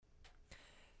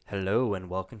Hello and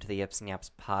welcome to the Yips and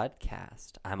Yaps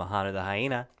podcast. I'm Ahana the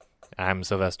Hyena. I'm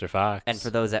Sylvester Fox. And for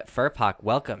those at Furpock,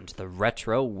 welcome to the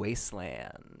Retro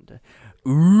Wasteland.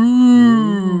 Ooh.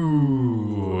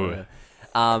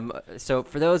 So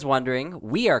for those wondering,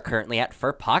 we are currently at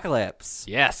Furpocalypse.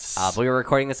 Yes. But we were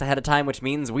recording this ahead of time, which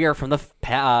means we are from the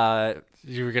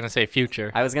you were gonna say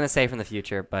future. I was gonna say from the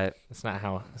future, but That's not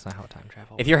how time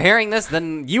travel. if you're hearing this,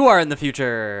 then you are in the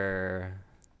future.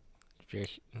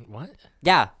 What?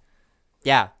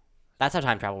 Yeah. That's how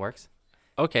time travel works.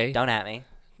 Okay. Don't at me.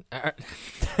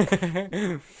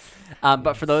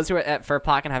 But for those who are at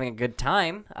Furpock and having a good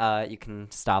time, you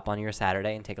can stop on your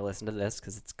Saturday and take a listen to this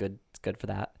because it's good. It's good for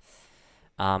that.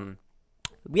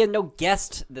 We had no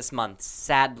guest this month,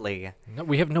 sadly. No,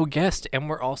 we have no guest, and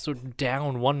we're also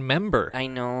down one member. I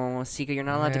know, Sika, you're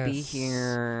not allowed to be Yes.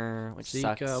 here, which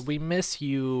Zika, sucks. we miss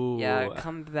you. Yeah,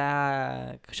 come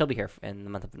back. She'll be here in the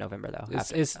month of November, though.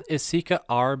 Is Sika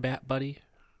our bat buddy?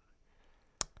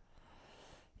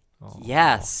 Oh.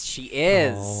 Yes, she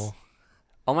is. Oh.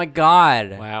 Oh my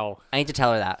god. Wow. I need to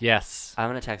tell her that. Yes. I'm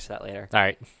gonna text her that later. All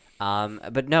right.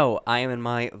 But no, I am in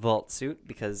my vault suit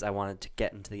because I wanted to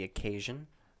get into the occasion.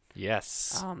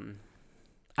 Yes.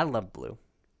 I love blue.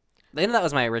 And that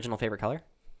was my original favorite color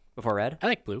before red. I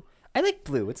like blue. I like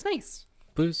blue. It's nice.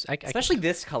 Blues. Especially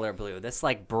this color blue. This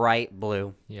like bright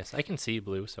blue. Yes, I can see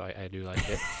blue, so I do like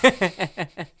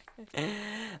it.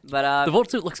 But The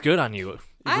Volt suit looks good on you. It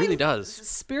really does.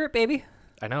 Spirit baby.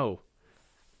 I know.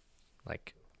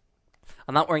 Like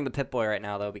I'm not wearing the Pip-Boy right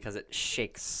now though because it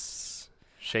shakes.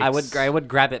 shakes. I would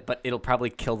grab it, but it'll probably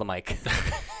kill the mic.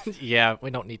 Yeah,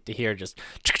 we don't need to hear just.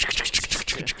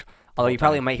 Although you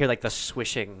probably might hear like the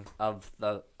swishing of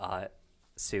the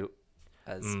suit.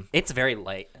 As it's very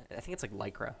light. I think it's like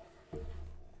Lycra.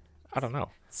 I don't know.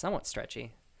 It's somewhat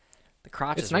stretchy. The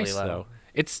crotch It's is really nice low. though.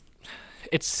 It's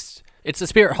the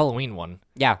Spirit Halloween one,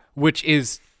 Yeah. which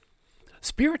is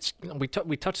Spirit's. We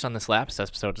touched on this last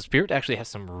episode. The Spirit actually has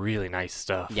some really nice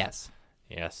stuff. Yes.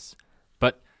 Yes.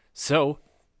 But so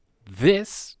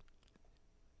this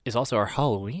is also our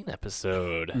Halloween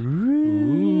episode.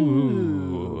 Ooh.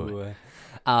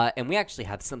 And we actually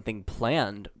have something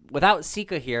planned. Without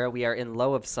Sika here, we are in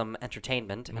low of some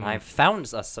entertainment, and I've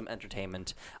found us some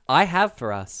entertainment. I have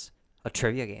for us a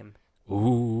trivia game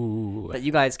Ooh. that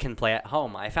you guys can play at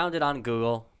home. I found it on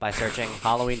Google by searching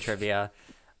Halloween trivia.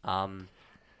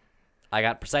 I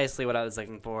got precisely what I was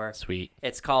looking for. Sweet.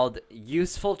 It's called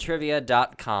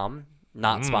usefultrivia.com,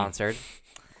 not sponsored.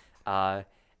 And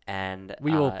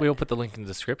We will put the link in the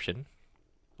description.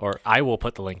 Or I will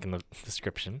put the link in the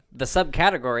description. the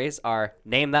subcategories are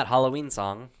Name That Halloween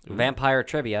Song, Vampire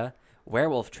Trivia,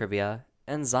 Werewolf Trivia,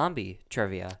 and Zombie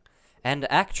Trivia,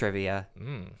 and Act Trivia.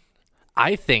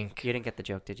 I think. You didn't get the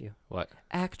joke, did you? What?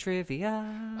 Act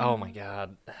Trivia. Oh my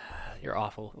God. You're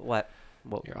awful. What?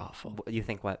 You're awful. You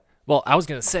think what? Well, I was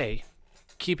going to say,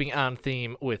 keeping on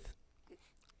theme with,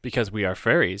 because we are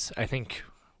fairies, I think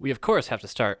we of course have to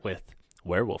start with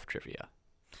werewolf trivia.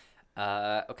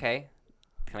 Okay.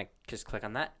 Can I just click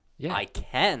on that? Yeah. I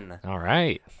can. All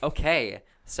right. Okay.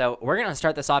 So we're going to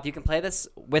start this off. You can play this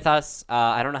with us.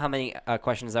 I don't know how many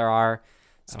questions there are,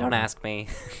 so don't ask me.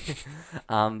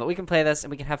 But we can play this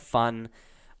and we can have fun.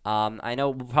 I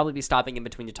know we'll probably be stopping in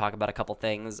between to talk about a couple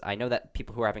things. I know that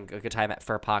people who are having a good time at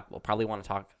Furpock will probably want to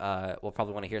talk. Will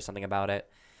probably want to hear something about it.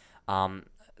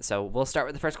 So we'll start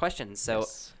with the first question. So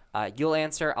Yes. you'll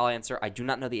answer. I'll answer. I do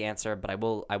not know the answer, but I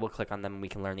will click on them. And we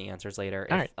can learn the answers later,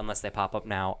 All right. unless they pop up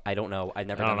now. I don't know. I've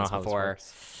never I done don't know this how this before.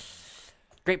 works.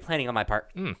 Great planning on my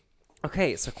part.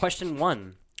 Okay, so question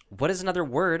 1. What is another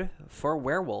word for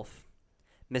werewolf?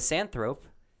 Misanthrope,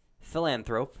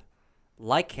 philanthrope,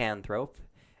 lycanthrope,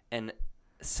 and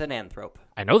synanthrope.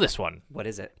 I know this one. What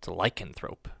is it? It's a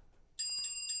lycanthrope.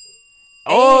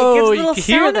 Oh, it gives you little can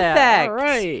hear sound that. effects. All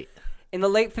right. In the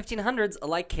late 1500s, a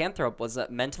lycanthrope was a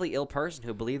mentally ill person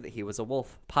who believed that he was a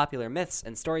wolf. Popular myths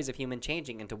and stories of human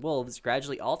changing into wolves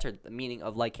gradually altered the meaning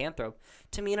of lycanthrope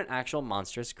to mean an actual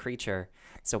monstrous creature.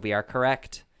 So we are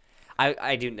correct.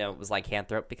 I do know it was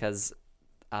lycanthrope because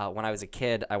when I was a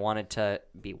kid, I wanted to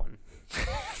be one.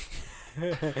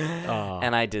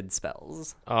 And I did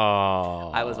spells.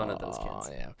 Oh. I was one of those kids.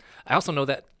 Yeah. I also know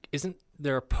that isn't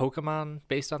there a Pokemon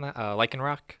based on that?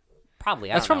 Lycanroc? Probably.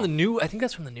 That's don't from know. the new. I think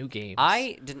that's from the new games.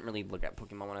 I didn't really look at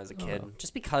Pokemon when I was a kid,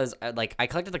 just because I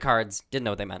collected the cards, didn't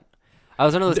know what they meant. I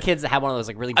was one of those kids that had one of those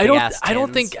like really big ass I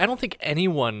don't tins. think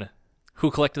anyone who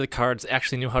collected the cards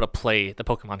actually knew how to play the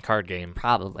Pokemon card game.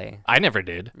 Probably. I never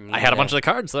did. Me I had a neither. bunch of the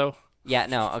cards though. Yeah.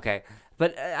 No. Okay.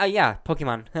 But yeah,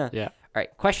 Pokemon. Huh. Yeah. All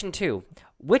right. Question 2: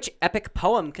 Which epic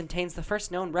poem contains the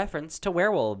first known reference to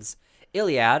werewolves?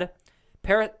 Iliad,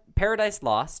 Paradise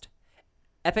Lost,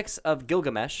 Epics of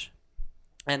Gilgamesh,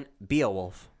 and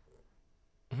Beowulf.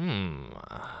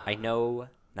 I know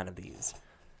none of these.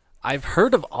 I've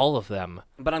heard of all of them.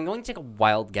 But I'm going to take a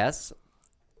wild guess.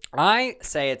 I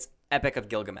say it's Epic of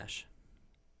Gilgamesh.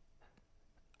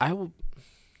 I will.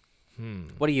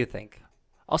 What do you think?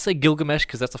 I'll say Gilgamesh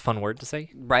because that's a fun word to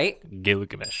say. Right?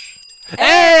 Gilgamesh.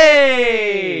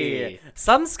 Hey!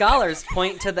 Some scholars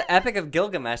point to the Epic of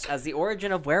Gilgamesh as the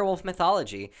origin of werewolf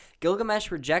mythology.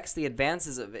 Gilgamesh rejects the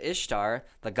advances of Ishtar,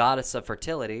 the goddess of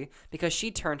fertility, because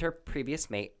she turned her previous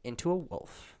mate into a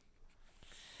wolf.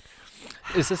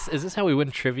 Is this how we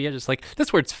win trivia? Just like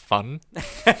this word's fun.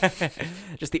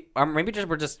 Just the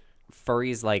we're just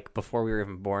furries like before we were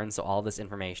even born, so all this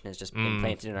information is just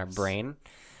implanted in our brain.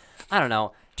 I don't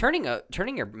know. Turning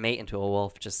your mate into a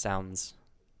wolf just sounds.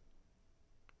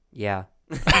 Yeah.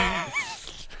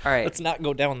 All right. Let's not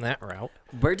go down that route.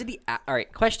 All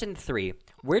right, question 3.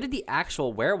 Where did the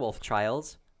actual werewolf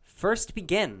trials first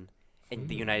begin? In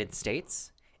the United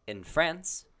States, in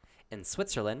France, in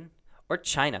Switzerland, or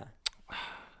China?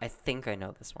 I think I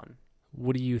know this one.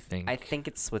 What do you think? I think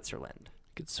it's Switzerland.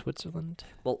 It's Switzerland.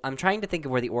 Well, I'm trying to think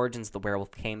of where the origins of the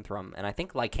werewolf came from, and I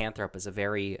think lycanthrope is a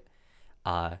very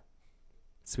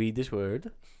Swedish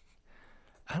word.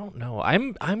 I don't know.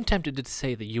 I'm tempted to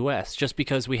say the U.S. just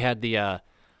because we had the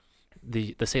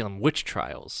Salem witch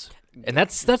trials, and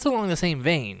that's along the same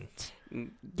vein.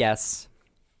 Yes.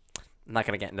 I'm not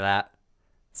gonna get into that.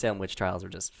 Salem witch trials are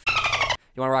just.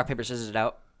 You want to rock paper scissors it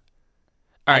out?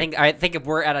 All right. I think if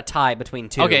we're at a tie between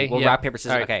two, Okay, we'll yeah. rock paper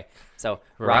scissors. All right. Okay, so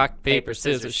Rock, paper,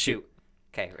 scissors, shoot.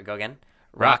 Okay, go again.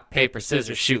 Rock, paper,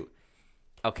 scissors, shoot.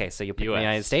 Okay, so you pick the US.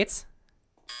 United States.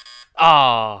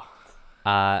 Oh.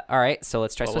 All right, so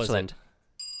let's try What was Switzerland.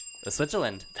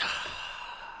 Switzerland.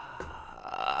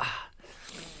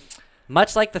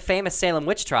 Much like the famous Salem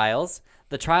witch trials,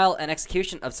 the trial and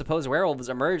execution of supposed werewolves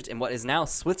emerged in what is now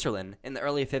Switzerland in the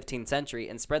early 15th century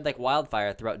and spread like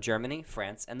wildfire throughout Germany,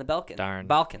 France, and the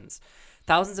Balkans.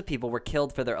 Thousands of people were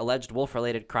killed for their alleged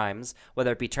wolf-related crimes,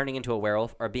 whether it be turning into a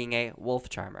werewolf or being a wolf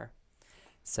charmer.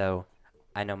 So,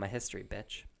 I know my history,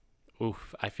 bitch.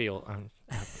 Oof. I feel.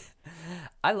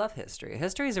 I love history.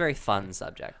 History is a very fun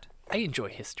subject. I enjoy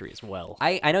history as well.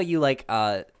 I know you like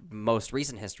most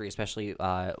recent history, especially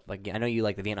like I know you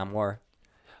like the Vietnam War.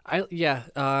 I'd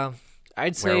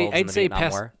Werewolves say in the Vietnam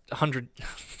past War. 100.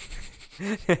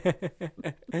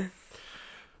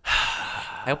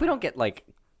 I hope we don't get like.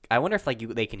 I wonder if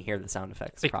they can hear the sound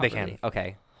effects. They properly. can.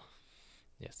 Okay.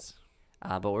 Yes.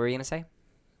 But what were you gonna say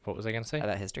What was I gonna say?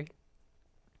 about history?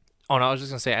 Oh no, I was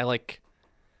just gonna say I like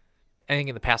anything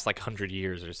in the past 100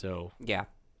 years or so. Yeah.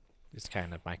 It's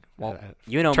kind of my. Well,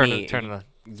 you know me. Turn the.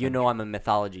 You know I'm a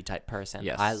mythology type person.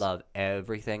 Yes. I love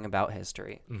everything about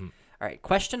history. Mm-hmm. All right.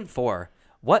 Question 4: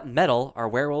 What metal are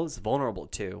werewolves vulnerable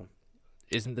to?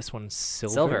 Isn't this one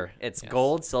silver? Silver. It's Yes.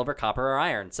 gold, silver, copper, or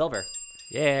iron. Silver.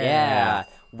 Yeah. Yeah.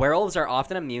 Werewolves are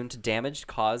often immune to damage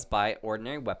caused by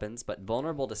ordinary weapons, but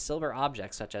vulnerable to silver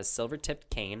objects such as silver-tipped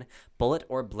cane, bullet,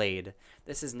 or blade.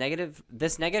 This negative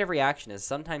reaction is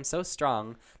sometimes so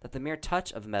strong that the mere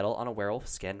touch of metal on a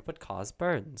werewolf's skin would cause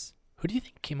burns. Who do you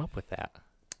think came up with that?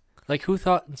 Like, who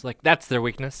thought it's like that's their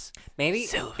weakness? Maybe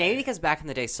Silver. because back in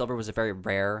the day, silver was a very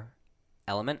rare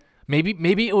element.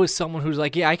 Maybe it was someone who's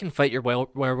like, yeah, I can fight your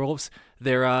werewolves.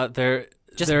 They're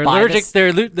Just they're buy allergic.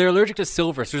 this- They're allergic to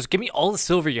silver. So just give me all the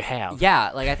silver you have.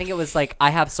 Yeah, like I think it was like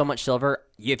I have so much silver.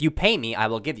 If you pay me, I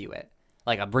will give you it.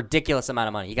 Like a ridiculous amount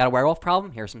of money. You got a werewolf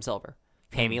problem? Here's some silver.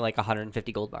 Pay me like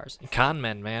 150 gold bars. Con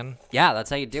men, man. Yeah, that's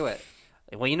how you do it.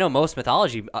 Well, you know, most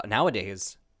mythology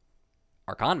nowadays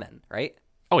are con men, right?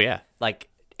 Oh yeah. Like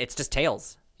it's just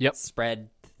tales. Yep. Spread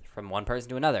from one person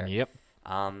to another. Yep.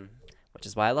 Which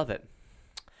is why I love it.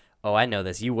 Oh, I know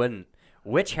this. You wouldn't.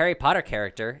 Which Harry Potter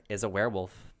character is a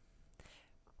werewolf?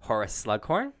 Horace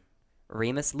Slughorn,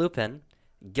 Remus Lupin,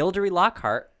 Gilderoy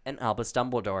Lockhart, and Albus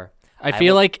Dumbledore. I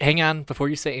feel like. Hang on, before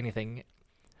you say anything.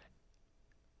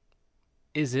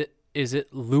 Is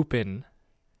it Lupin?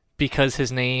 Because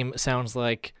his name sounds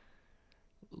like.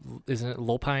 Isn't it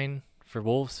Lupine for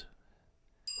wolves?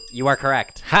 You are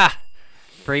correct. Ha!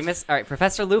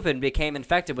 Professor Lupin became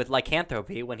infected with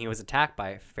lycanthropy when he was attacked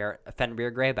by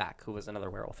Fenrir Greyback, who was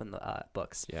another werewolf in the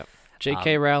books. Yep.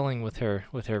 J.K. Rowling with her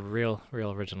real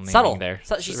original naming Subtle. there.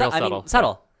 She's Real subtle.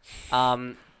 Subtle.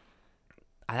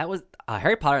 That was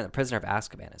Harry Potter and the Prisoner of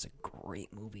Azkaban is a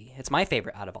great movie. It's my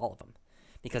favorite out of all of them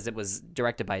because it was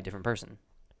directed by a different person.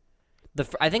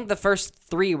 I think the first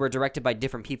 3 were directed by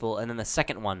different people, and then the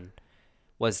second one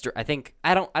was I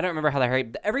don't remember how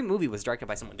every movie was directed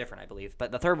by someone different, I believe,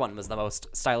 but the third one was the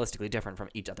most stylistically different from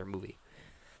each other movie.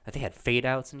 Like they had fade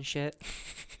outs and shit.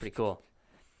 Pretty cool.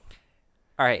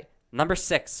 All right, number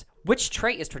 6. Which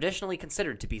trait is traditionally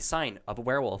considered to be a sign of a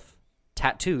werewolf?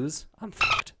 Tattoos. I'm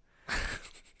fucked.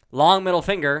 Long middle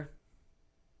finger.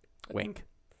 Wink.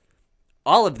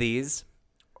 All of these,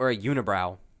 or a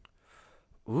unibrow.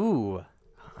 Ooh.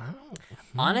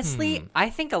 Honestly, I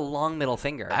think a long middle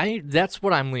finger. That's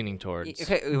what I'm leaning towards.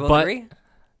 Okay, we will But agree.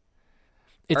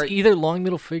 It's either long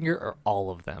middle finger or all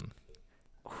of them.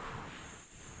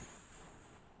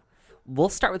 We'll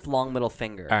start with long middle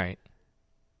finger. All right.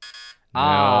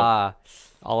 Ah.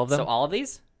 All of them? So all of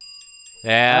these?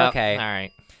 Yeah. Okay. All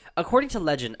right. According to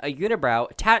legend, a unibrow,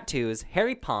 tattoos,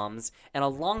 hairy palms, and a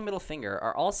long middle finger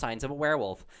are all signs of a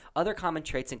werewolf. Other common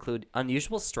traits include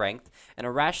unusual strength, an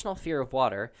irrational fear of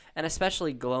water, and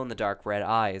especially glow-in-the-dark red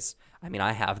eyes. I mean,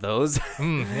 I have those.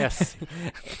 Yes.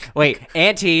 Wait,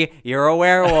 Auntie, you're a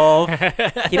werewolf.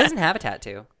 He doesn't have a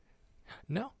tattoo.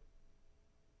 No.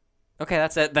 Okay,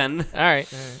 that's it then. All right.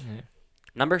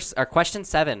 Question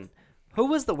 7. Who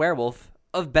was the werewolf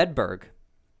of Bedburg?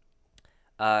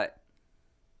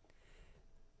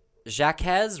 Jacques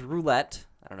Roulette.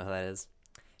 I don't know who that is.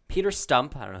 Peter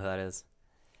Stump. I don't know who that is.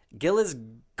 Gilles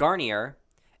Garnier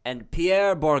and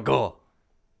Pierre Bourgot.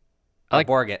 I like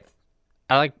Bourget.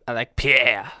 I like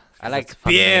Pierre. I like That's a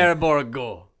funny Pierre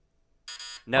Bourgot.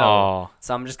 No. Oh.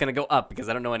 So I'm just going to go up because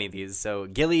I don't know any of these. So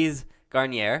Gilles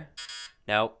Garnier.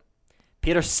 No.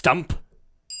 Peter Stump.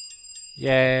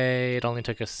 Yay! It only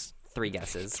took us 3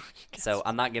 guesses. So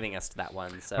I'm not giving us that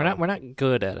one. So We're not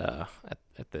good at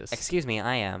this. Excuse me,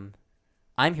 I am.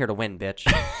 I'm here to win, bitch.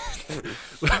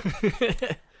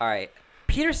 All right.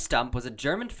 Peter Stump was a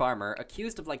German farmer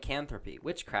accused of lycanthropy,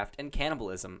 witchcraft, and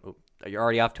cannibalism. Ooh, you're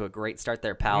already off to a great start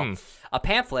there, pal. A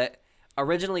pamphlet,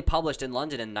 originally published in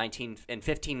London in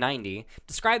 1590,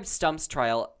 describes Stump's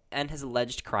trial and his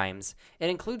alleged crimes. It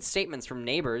includes statements from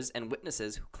neighbors and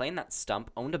witnesses who claim that Stump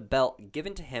owned a belt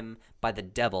given to him by the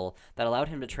devil that allowed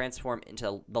him to transform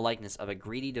into the likeness of a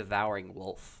greedy, devouring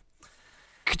wolf.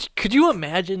 Could you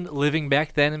imagine living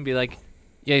back then and be like,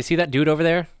 yeah, you see that dude over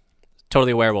there?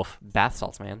 Totally a werewolf. Bath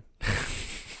salts, man.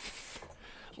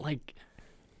 Like,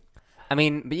 I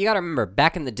mean, but you got to remember,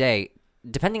 back in the day,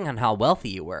 depending on how wealthy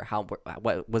you were,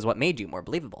 what made you more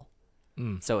believable.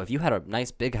 So if you had a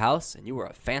nice big house and you were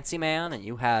a fancy man and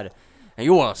you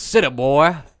were a city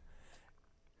boy,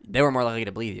 they were more likely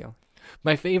to believe you.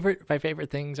 my favorite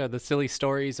things are the silly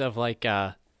stories of like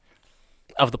of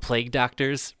the plague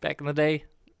doctors back in the day,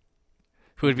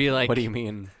 who would be like, What do you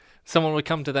mean? Someone would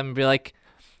come to them and be like,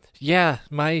 yeah,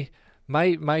 my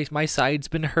side's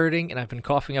been hurting and I've been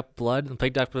coughing up blood. And the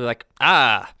plague doctor would be like,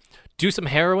 do some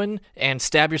heroin and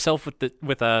stab yourself with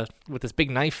this big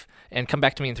knife and come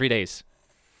back to me in 3 days.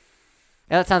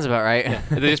 Yeah, that sounds about right. Yeah.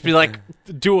 They'd just be like,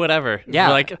 do whatever. Yeah.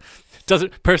 Be like,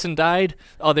 person died?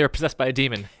 Oh, they were possessed by a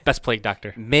demon. Best plague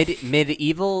doctor.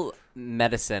 Medieval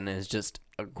medicine is just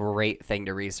a great thing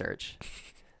to research.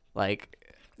 Like,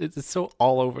 It's so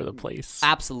all over the place.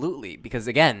 absolutely, because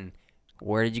again,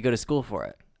 where did you go to school for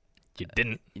it? You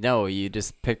didn't. No, you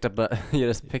just picked up a. They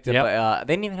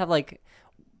didn't even have like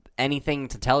anything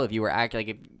to tell if you were acting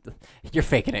like you're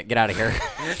faking it. Get out of here.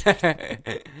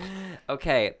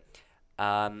 Okay.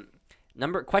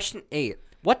 Question 8.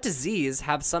 What disease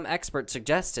have some experts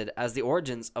suggested as the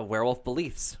origins of werewolf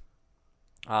beliefs?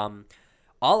 All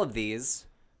of these.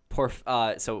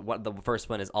 The first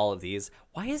one is all of these.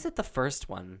 Why is it the first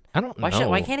one? I don't know.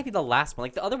 Why can't it be the last one?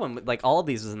 Like the other one, like all of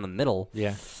these was in the middle.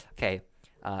 Yeah. Okay.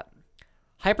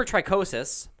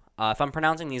 Hypertrichosis. If I'm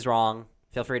pronouncing these wrong,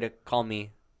 feel free to call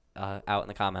me out in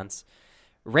the comments.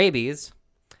 Rabies,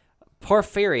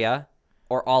 porphyria,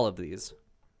 or all of these.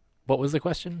 What was the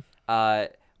question?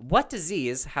 What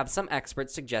disease have some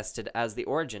experts suggested as the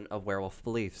origin of werewolf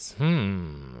beliefs?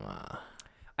 I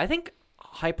think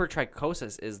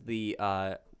hypertrichosis is the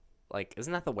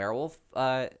isn't that the werewolf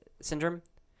syndrome?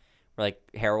 Where like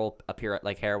hair will appear,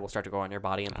 like hair will start to grow on your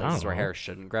body in places where hair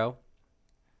shouldn't grow.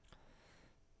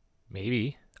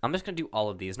 Maybe. I'm just gonna do all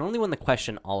of these, and only when the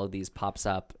question all of these pops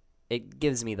up, it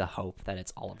gives me the hope that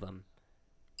it's all of them.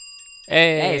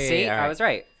 Hey, see, all I was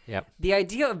right. Yep. The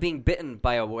idea of being bitten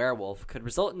by a werewolf could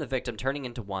result in the victim turning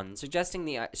into one, suggests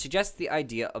the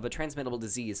idea of a transmittable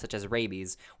disease such as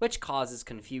rabies, which causes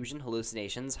confusion,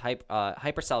 hallucinations,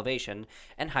 hypersalivation,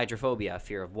 and hydrophobia,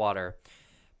 fear of water.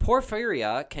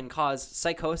 Porphyria can cause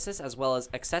psychosis as well as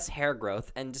excess hair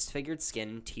growth and disfigured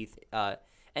skin, teeth.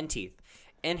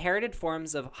 Inherited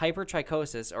forms of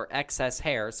hypertrichosis or excess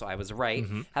hair, so I was right,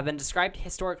 have been described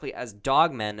historically as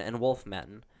dogmen and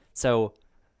wolfmen. So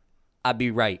I'd be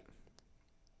right.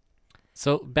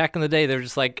 So back in the day, they were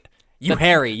just like, You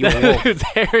Harry, you wolf.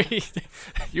 Harry,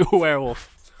 you werewolf.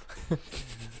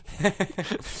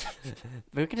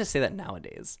 We can just say that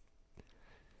nowadays.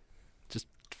 Just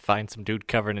find some dude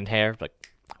covered in hair,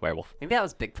 like werewolf. Maybe that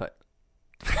was Bigfoot.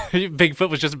 Bigfoot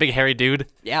was just a big hairy dude.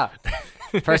 Yeah.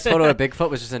 First photo of Bigfoot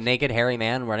was just a naked hairy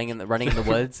man running in the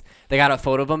woods. They got a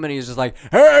photo of him and he was just like,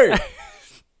 "Hey,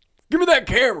 give me that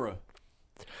camera."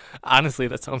 Honestly,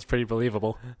 that sounds pretty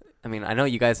believable. I mean, I know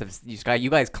you guys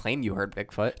claim you heard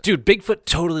Bigfoot. Dude, Bigfoot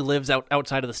totally lives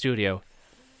outside of the studio.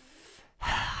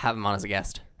 Have him on as a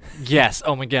guest. Yes.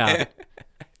 Oh my god.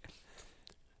 Can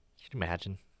you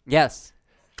imagine? Yes.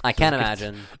 I can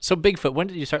imagine. So Bigfoot, when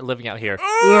did you start living out here?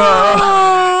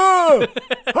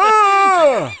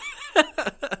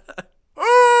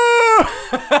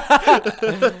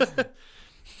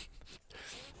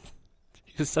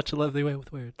 He's such a lovely way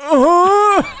with words.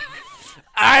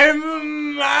 I'm a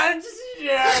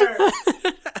monster.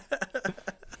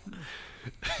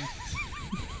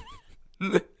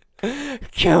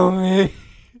 Kill me.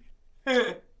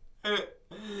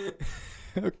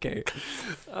 Okay.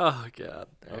 Oh god.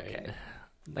 Okay. Right.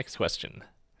 Next question.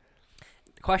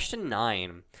 Question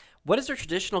 9. What is a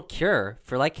traditional cure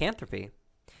for lycanthropy?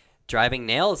 Driving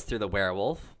nails through the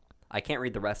werewolf. I can't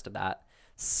read the rest of that.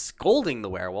 Scolding the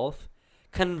werewolf.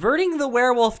 Converting the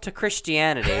werewolf to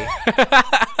Christianity.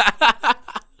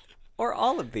 Or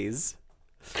all of these.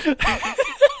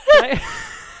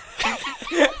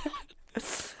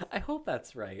 I hope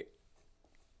that's right.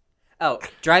 Oh,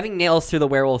 driving nails through the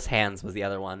werewolf's hands was the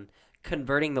other one.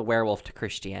 Converting the werewolf to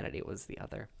Christianity was the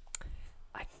other.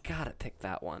 I gotta pick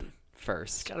that one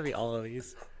first. It's gotta be all of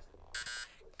these.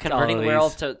 Converting all the of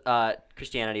werewolf to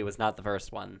Christianity was not the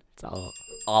first one. It's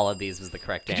All of these was the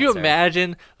correct Could answer. you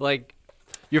imagine, like,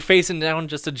 you're facing down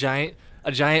just a giant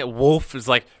wolf is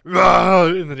like, "Rah!"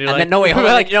 And then you're And like, then, no, wait, hold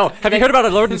on, like, no. have you heard about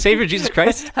our Lord and Savior Jesus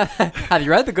Christ? Have you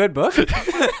read the good book?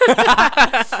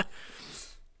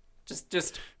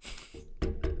 just.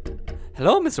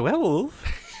 Hello, Mr. Werewolf.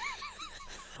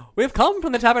 We have come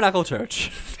from the Tabernacle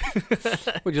Church.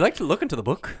 Would you like to look into the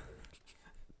book?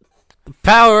 The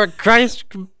power of Christ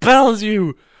compels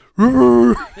you.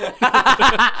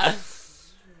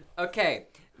 Okay.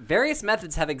 Various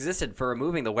methods have existed for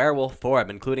removing the werewolf form,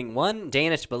 including one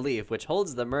Danish belief which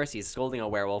holds the mercy scolding a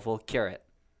werewolf will cure it.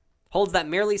 Holds that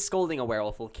merely scolding a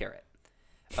werewolf will cure it.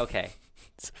 Okay.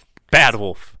 Bad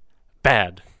wolf.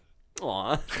 Bad.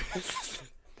 Aw.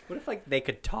 What if, like, they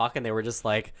could talk and they were just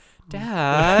like,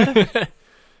 Dad,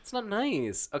 it's not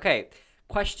nice. Okay,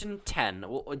 question 10.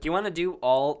 Do you want to do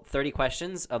all 30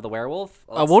 questions of the werewolf?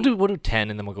 We'll do 10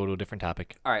 and then we'll go to a different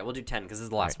topic. All right, we'll do 10 because this is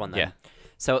the last one then. Yeah.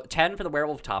 So 10 for the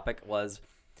werewolf topic was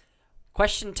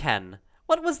question 10.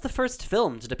 What was the first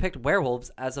film to depict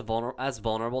werewolves as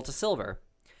vulnerable to silver?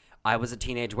 I Was a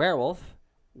Teenage Werewolf,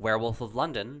 Werewolf of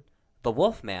London, The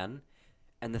Wolf Man,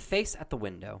 and The Face at the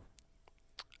Window.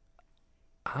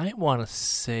 I want to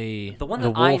say The one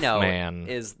the that I Wolf know Man.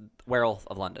 is Werewolf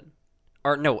of London.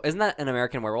 Or no, isn't that an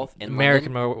American werewolf in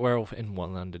American London? Werewolf in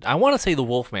London. I want to say the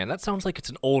Wolf Man. That sounds like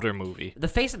it's an older movie. The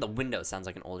Face at the Window sounds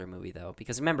like an older movie, though.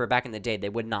 Because remember, back in the day, they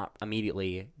would not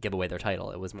immediately give away their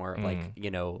title. It was more like,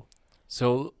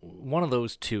 So one of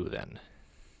those two then.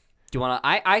 Do you want to...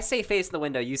 I say Face at the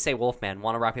Window. You say Wolfman.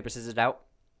 Want to rock, paper, scissors it out?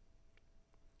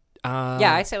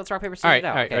 Yeah, I say let's rock, paper, scissors it out.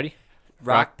 All right, Okay. ready?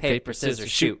 Rock, paper, scissors,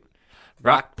 shoot.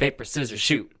 Rock, paper, scissors,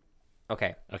 shoot.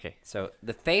 Okay. Okay. So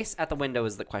the Face at the Window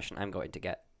is the question I'm going to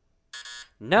get.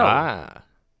 No. Ah.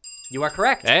 You are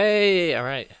correct. Hey, all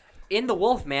right. In The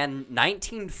Wolfman,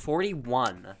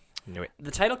 1941, Knew it.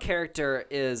 the title character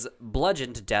is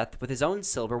bludgeoned to death with his own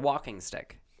silver walking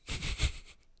stick.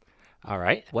 All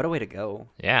right. What a way to go.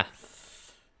 Yeah.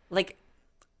 Like,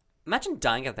 imagine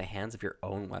dying at the hands of your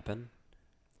own weapon,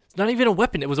 It's not even a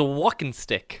weapon. It was a walking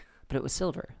stick. but it was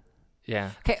silver.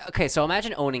 Yeah. Okay, so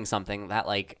imagine owning something that,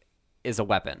 like, is a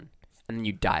weapon, and then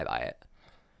you die by it.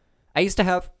 I used to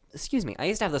have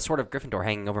the Sword of Gryffindor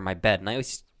hanging over my bed, and I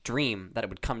always dream that it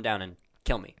would come down and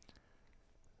kill me.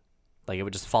 Like, it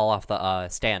would just fall off the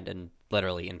stand and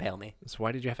literally impale me. So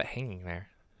why did you have it hanging there?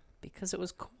 Because it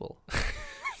was cool.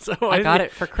 So I got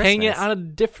it for Christmas. Hang it on a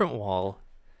different wall.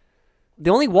 The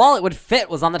only wall it would fit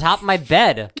was on the top of my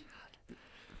bed.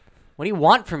 What do you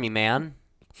want from me, man?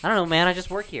 I don't know, man. I just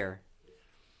work here.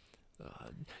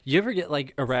 You ever get,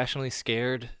 like, irrationally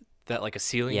scared that, like, a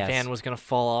ceiling Yes. fan was going to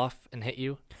fall off and hit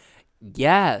you?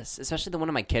 Yes, especially the one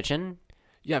in my kitchen.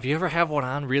 Yeah, if you ever have one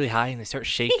on really high and they start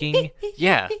shaking.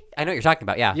 Yeah. I know what you're talking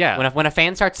about, yeah. Yeah. When a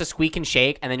fan starts to squeak and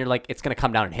shake, and then you're like, it's going to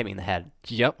come down and hit me in the head.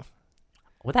 Yep.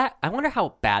 I wonder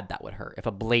how bad that would hurt if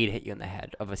a blade hit you in the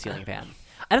head of a ceiling fan.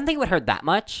 I don't think it would hurt that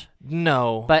much,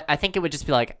 No. but I think it would just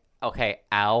be like, Okay,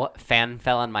 ow, fan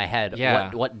fell on my head.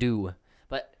 Yeah. What do?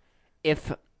 But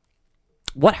if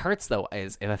what hurts though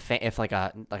is if like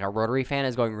a rotary fan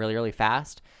is going really really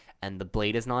fast and the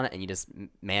blade isn't on it and you just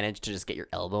manage to just get your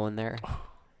elbow in there.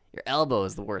 Your elbow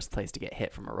is the worst place to get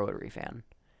hit from a rotary fan.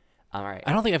 All right.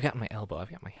 I don't think I've got my elbow. I've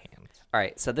got my hands. All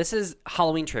right. So this is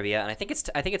Halloween trivia, and I think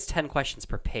it's 10 questions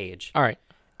per page. All right.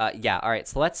 Yeah. All right.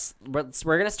 So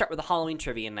we're gonna start with the Halloween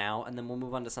trivia now, and then we'll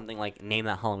move on to something like name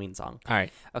that Halloween song. All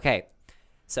right. Okay.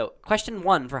 So question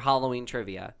 1 for Halloween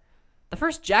trivia: the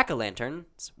first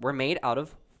jack-o'-lanterns were made out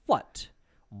of what?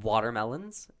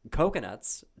 Watermelons,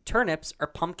 coconuts, turnips, or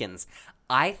pumpkins?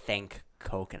 I think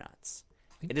coconuts.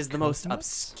 It is the most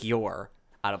obscure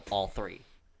out of all three.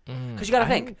 Because you got to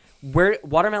think, where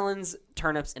watermelons,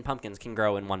 turnips, and pumpkins can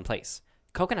grow in one place.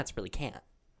 Coconuts really can't.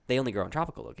 They only grow in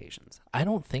tropical locations. I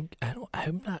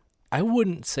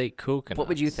wouldn't say coconuts. What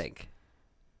would you think?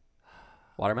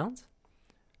 Watermelons?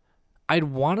 I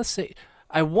want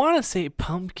to say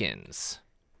pumpkins.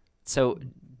 So,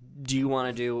 do you want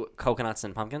to do coconuts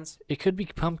and pumpkins? It could be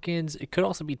pumpkins. It could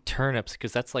also be turnips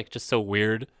because that's like just so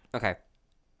weird. Okay.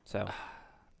 So,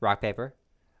 rock, paper.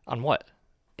 On what?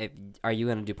 Are you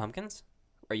going to do pumpkins?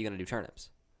 Or are you going to do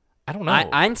turnips? I don't know.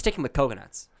 I'm sticking with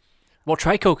coconuts. Well,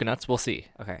 try coconuts. We'll see.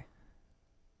 Okay.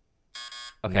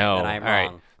 Okay, no. then I'm All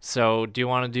wrong. right. So, do you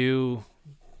want to do...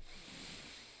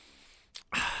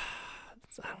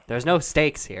 There's no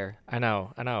stakes here. I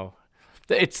know.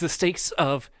 It's the stakes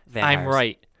of Vampires. I'm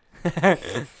right.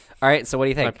 All right, so what do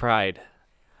you My think? pride.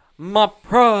 My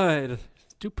pride.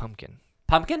 Let's do pumpkin.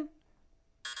 Pumpkin?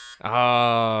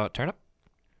 Turnip?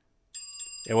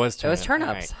 It was turnip. It was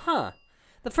turnips, All right. huh?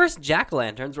 The first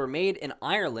jack-o'-lanterns were made in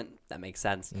Ireland, that makes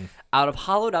sense, out of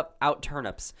hollowed out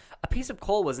turnips. A piece of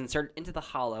coal was inserted into the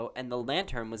hollow, and the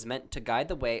lantern was meant to guide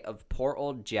the way of poor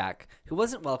old Jack, who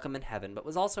wasn't welcome in heaven, but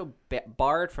was also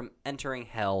barred from entering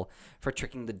hell for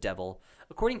tricking the devil.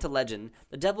 According to legend,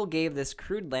 the devil gave this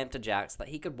crude lamp to Jack so that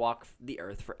he could walk the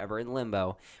earth forever in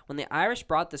limbo. When the Irish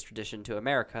brought this tradition to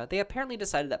America, they apparently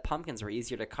decided that pumpkins were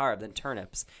easier to carve than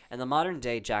turnips, and the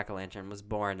modern-day jack-o'-lantern was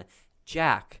born.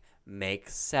 Jack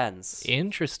makes sense.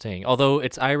 Interesting. Although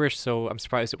it's Irish, so I'm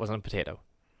surprised it wasn't a potato.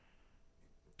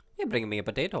 You're bringing me a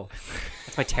potato.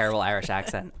 That's my terrible Irish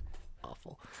accent.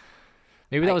 Awful.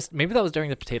 Maybe that was during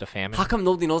the potato famine. How come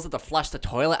nobody knows how to flush the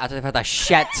toilet after they've had that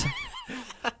shit?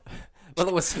 Well,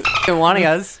 it was f***ing one of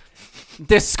us.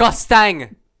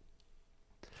 Disgusting.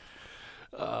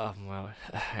 Well, all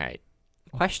right.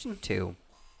 Question 2.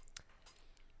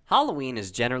 Halloween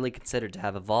is generally considered to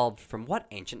have evolved from what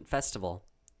ancient festival?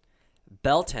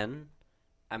 Beltane,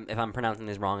 if I'm pronouncing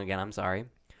these wrong again, I'm sorry.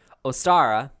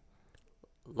 Ostara,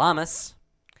 Lammas,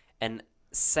 and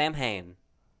Samhain.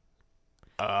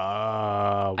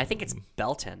 I think it's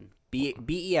Beltane.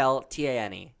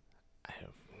 Beltane. I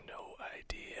have no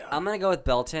idea. I'm going to go with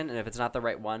Beltane, and if it's not the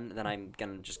right one, then I'm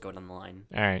going to just go down the line.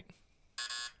 All right.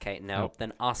 Okay, no. Nope.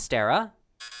 Then Ostara.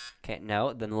 Okay,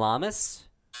 no. Then Lammas.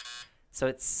 So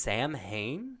it's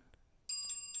Samhain?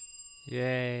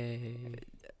 Yay.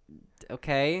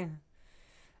 Okay.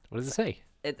 What does it say?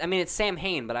 It's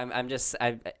Samhain, but it's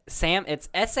Samhain,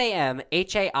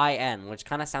 which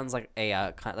kind of sounds like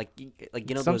a like you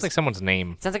know Sounds those, like someone's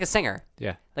name. sounds like a singer.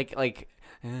 Yeah. Like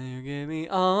you give me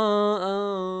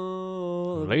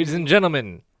oh. Ladies and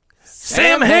gentlemen,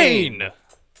 Samhain.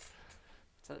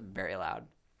 It's very loud.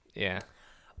 Yeah.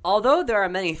 Although there are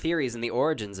many theories in the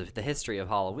origins of the history of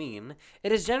Halloween,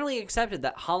 it is generally accepted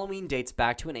that Halloween dates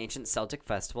back to an ancient Celtic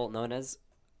festival known as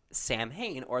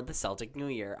Samhain, or the Celtic New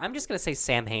Year. I'm just going to say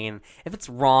Samhain. If it's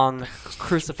wrong,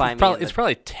 crucify me. It's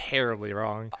probably terribly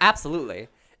wrong. Absolutely.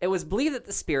 It was believed that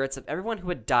the spirits of everyone who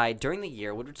had died during the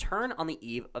year would return on the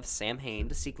eve of Samhain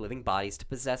to seek living bodies to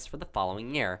possess for the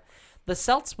following year. The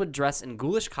Celts would dress in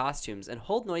ghoulish costumes and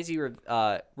hold noisy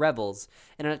revels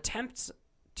in an attempt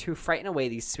to frighten away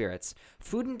these spirits.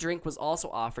 Food and drink was also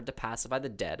offered to pacify the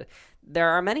dead. There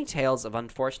are many tales of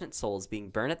unfortunate souls being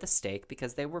burned at the stake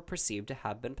because they were perceived to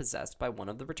have been possessed by one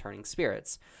of the returning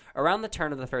spirits. Around the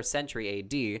turn of the 1st century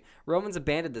AD, Romans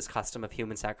abandoned this custom of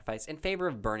human sacrifice in favor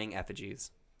of burning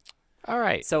effigies. All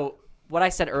right. So what I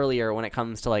said earlier when it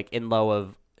comes to like in low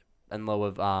of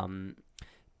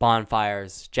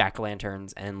bonfires,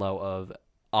 jack-o'-lanterns, and low of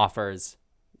offers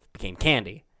became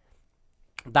candy.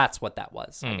 That's what that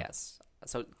was, I guess.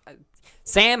 So,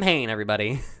 Samhain,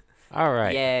 everybody. All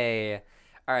right. Yay.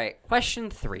 All right, question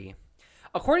 3.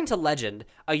 According to legend,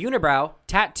 a unibrow,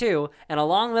 tattoo, and a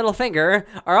long middle finger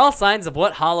are all signs of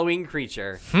what Halloween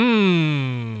creature?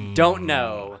 Don't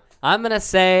know. I'm going to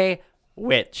say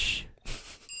witch.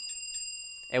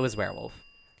 It was werewolf.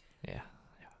 Yeah.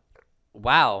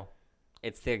 Wow.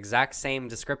 It's the exact same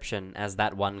description as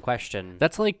that one question.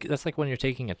 That's like when you're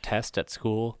taking a test at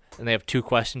school and they have 2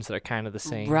 questions that are kind of the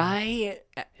same. Right?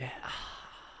 Yeah.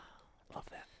 Love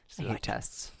that. I hate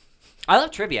tests. I love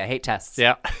trivia. I hate tests.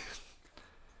 Yeah. All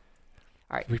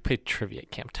right. We played trivia at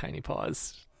Camp Tiny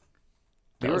Paws.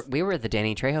 We were the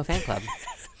Danny Trejo fan club.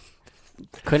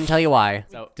 Couldn't tell you why.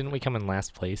 So didn't we come in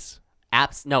last place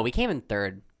No, we came in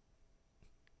 3rd.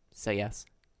 So yes.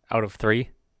 out of 3?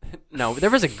 No, there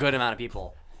was a good amount of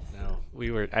people. No,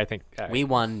 we were. I think We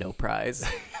won no prize,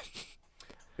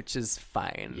 which is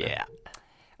fine. Yeah.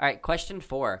 All right, question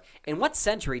 4. In what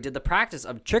century did the practice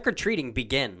of trick-or-treating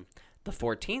begin? The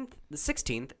 14th, the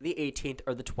 16th, the 18th,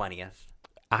 or the 20th?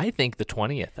 I think the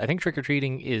 20th. I think trick or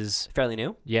treating is Fairly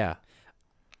new? yeah.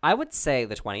 I would say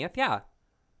the 20th, yeah.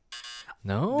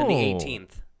 No. Then the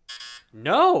 18th.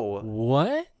 No!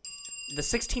 What? The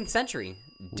 16th century.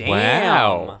 Damn!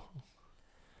 Wow.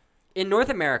 In North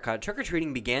America,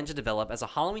 trick-or-treating began to develop as a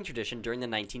Halloween tradition during the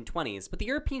 1920s, but the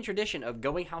European tradition of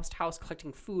going house to house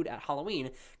collecting food at Halloween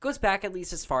goes back at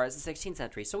least as far as the 16th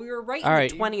century. So we were right in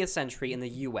the 20th century in the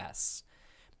U.S.,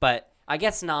 but I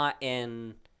guess not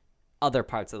in other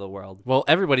parts of the world. Well,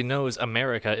 everybody knows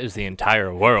America is the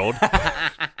entire world.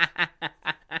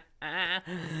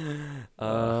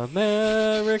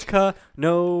 America,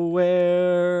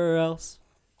 nowhere else.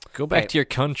 Go back to your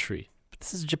country. But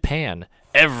this is Japan.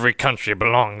 Every country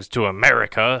belongs to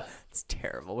America. It's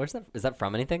terrible. Where's that? Is that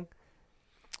from anything?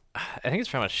 I think it's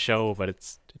from a show, but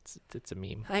it's a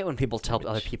meme. I hate when people tell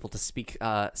other people to speak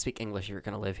English if you're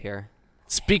gonna live here.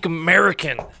 Speak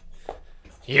American.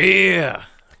 Yeah,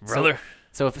 brother.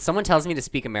 So if someone tells me to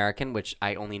speak American, which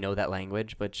I only know that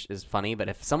language, which is funny, but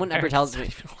if someone ever tells me,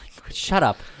 shut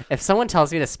up. If someone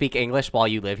tells me to speak English while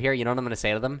you live here, you know what I'm gonna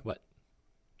say to them? What?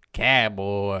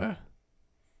 Cowboy.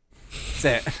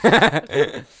 That's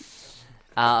it.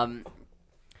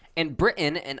 In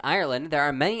Britain and Ireland, there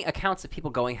are many accounts of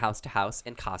people going house to house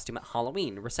in costume at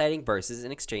Halloween, reciting verses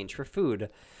in exchange for food.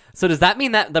 So does that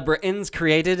mean that the Britons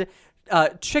created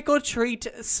trick or treat,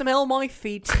 smell my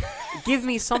feet, give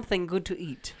me something good to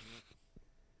eat?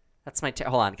 That's my...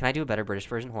 hold on, can I do a better British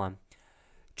version? Hold on.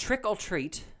 Trick or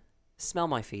treat, smell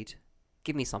my feet,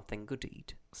 give me something good to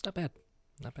eat. It's not bad.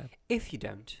 Not bad. If you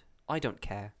don't, I don't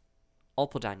care. I'll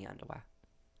pull down your underwear.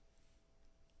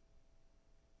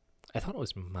 I thought it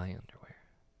was my underwear.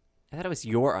 I thought it was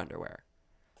your underwear.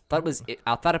 I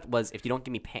thought it was if you don't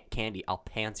give me candy, I'll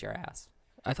pants your ass.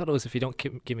 I thought it was if you don't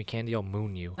give me candy, I'll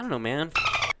moon you. I don't know, man.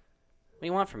 What do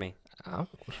you want from me? Oh.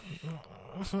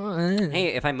 Hey,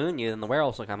 if I moon you, then the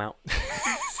werewolves will come out.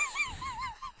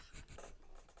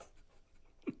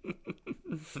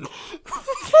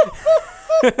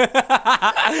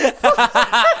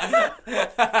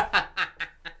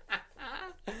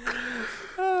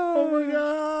 Oh my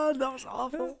god, that was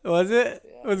awful. Was it?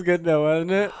 It was good though,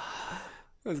 wasn't it?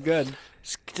 It was good.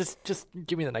 Just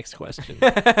give me the next question.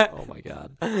 Oh my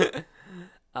god.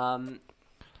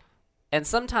 And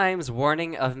sometimes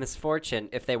warning of misfortune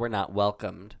if they were not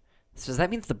welcomed. So does that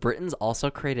mean the Britons also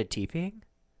created teepeeing?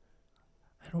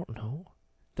 I don't know.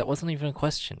 That wasn't even a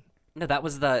question. No, that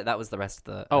was the rest of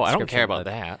the. Oh, I don't care description, about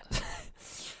that.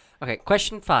 Okay,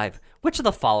 question 5. Which of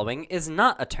the following is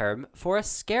not a term for a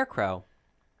scarecrow?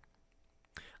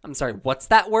 I'm sorry, what's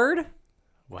that word?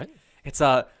 What? It's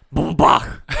a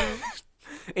bubach.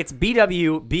 It's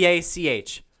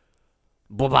BWBACH.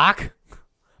 Bubach?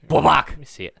 Bubach. Let me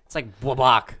see it. It's like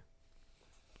bubach.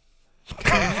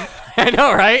 I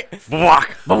know, right? Bubach.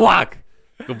 Bubach.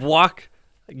 Walk,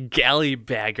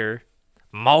 gallybagger,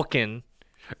 malkin,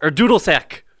 or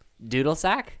doodlesack. Doodle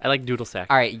sack? I like doodlesack.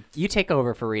 All right, you take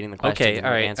over for reading the question. Okay,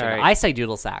 all right, all right. I say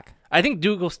doodle sack. I think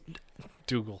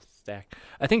doodlestack.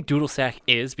 I think doodlesack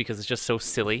is because it's just so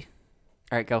silly.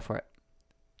 All right, go for it.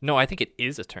 No, I think it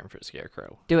is a term for a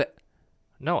scarecrow. Do it.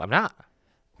 No, I'm not.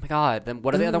 Oh my god, then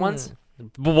what are the other ones?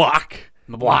 Walk,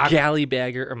 Bwak.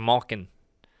 gallybagger, or malkin.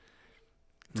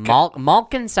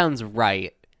 Malkin sounds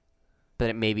right, but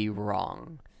it may be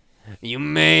wrong. You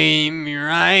may be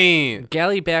right.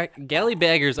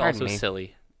 Gallybagger is Pardon also me.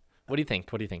 silly. What do you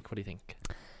think? What do you think? What do you think?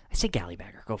 I say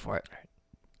gallybagger. Go for it.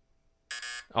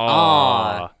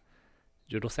 Oh,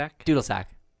 doodlesack. Doodle sack.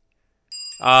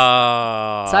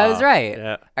 Oh, So I was right.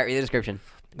 Yeah. All right, read the description.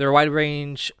 There are a wide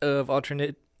range of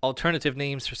alternative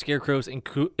names for scarecrows,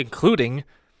 including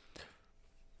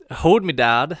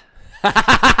Hodmedad.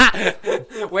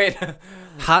 Wait.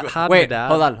 Hodmedad. Wait.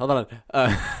 Hold on.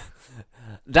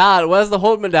 Dad, where's the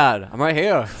hold me, Dad? I'm right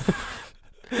here.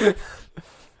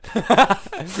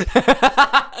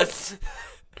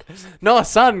 No,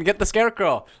 son, get the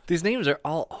scarecrow. These names are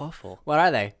all awful. What are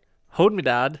they?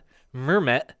 Hodmedad,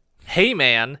 Mermet,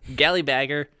 Heyman,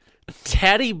 Gallybagger,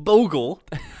 Taddy Bogle,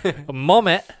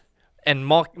 Mommet, and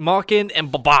Malkin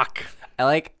and Babak. I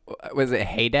like. Was it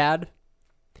Hey Dad?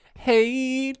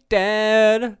 Hey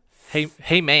Dad.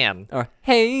 Hey man. Or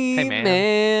Hey, Hey,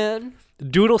 man.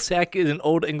 Doodle sack is an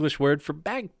Old English word for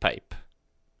bagpipe.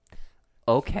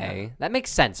 Okay, that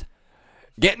makes sense.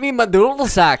 Get me my doodle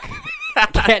sack. I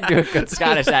can't do a good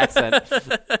Scottish accent.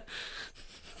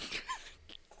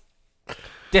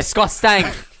 Disgusting.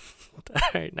 All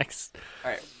right, next.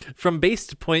 All right. From base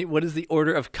to point, what is the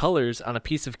order of colors on a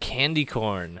piece of candy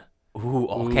corn? Ooh,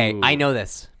 okay. Ooh. I know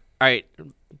this. All right,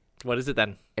 what is it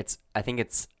then? I think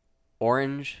it's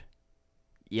orange,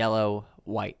 yellow,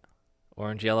 white.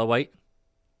 Orange, yellow, white?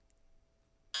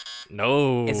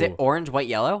 No. Is it orange, white,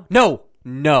 yellow? No.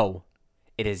 No.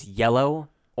 It is yellow,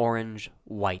 orange,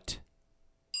 white.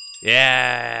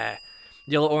 Yeah.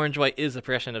 Yellow, orange, white is a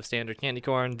progression of standard candy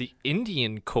corn. The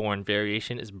Indian corn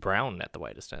variation is brown at the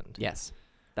widest end. Yes.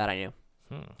 That I knew.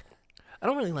 I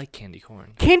don't really like candy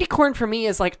corn. Candy corn for me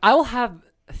is like I will have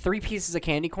 3 pieces of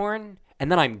candy corn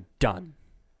and then I'm done.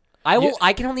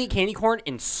 I can only eat candy corn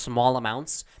in small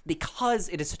amounts because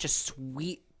it is such a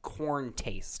sweet corn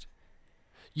taste.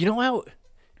 You know how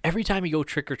every time you go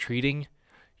trick-or-treating,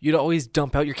 you'd always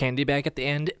dump out your candy bag at the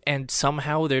end, and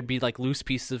somehow there'd be like loose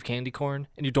pieces of candy corn,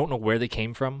 and you don't know where they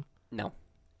came from? No.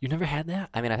 You never had that?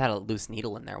 I mean, I've had a loose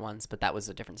needle in there once, but that was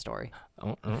a different story.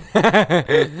 Oh.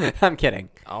 I'm kidding.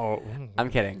 Oh. I'm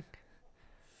kidding.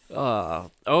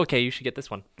 Okay, you should get this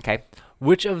one. Okay.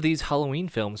 Which of these Halloween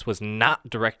films was not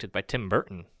directed by Tim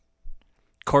Burton?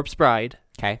 Corpse Bride,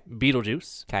 Okay.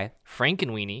 Beetlejuice, Okay.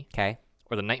 Frankenweenie, Okay.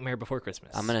 or The Nightmare Before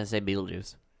Christmas? I'm going to say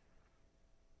Beetlejuice.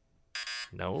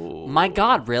 No. My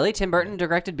God, really? Tim Burton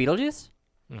directed Beetlejuice?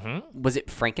 Mm-hmm. Was it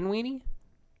Frankenweenie?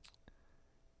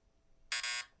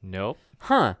 Nope.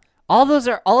 Huh. All of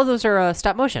those are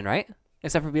stop motion, right?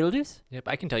 Except for Beetlejuice? Yep,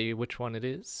 I can tell you which one it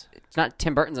is. It's not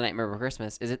Tim Burton's A Nightmare Before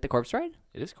Christmas. Is it The Corpse Bride?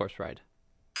 It is Corpse Bride.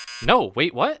 No,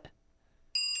 wait, what?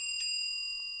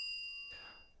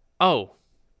 Oh,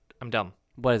 I'm dumb.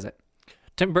 What is it?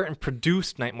 Tim Burton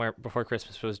produced Nightmare Before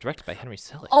Christmas, but it was directed by Henry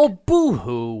Selick. Oh,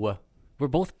 boo-hoo. We're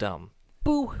both dumb.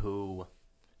 Boo-hoo.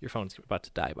 Your phone's about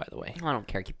to die, by the way. I don't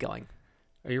care. Keep going.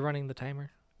 Are you running the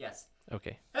timer? Yes.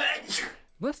 Okay.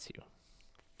 Bless you.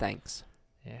 Thanks.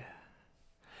 Yeah.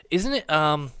 Isn't it,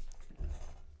 I'm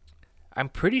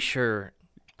pretty sure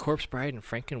Corpse Bride and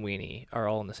Frankenweenie are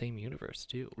all in the same universe,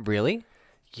 too. Really?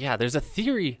 Yeah, there's a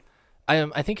theory.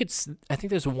 I think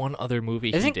there's one other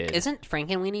movie he did. Isn't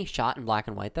Frankenweenie shot in black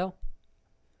and white, though?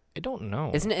 I don't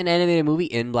know. Isn't it an animated movie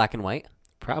in black and white?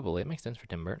 Probably. It makes sense for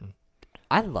Tim Burton.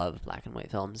 I love black and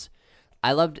white films.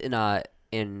 I loved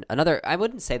in another. I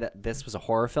wouldn't say that this was a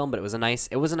horror film, but it was a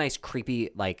nice creepy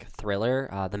like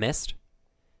thriller. The Mist,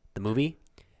 the movie.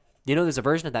 You know, there's a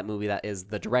version of that movie that is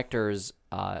the director's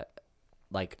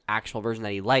like actual version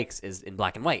that he likes is in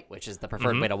black and white, which is the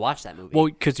preferred way to watch that movie. Well,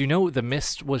 because The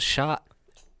Mist was shot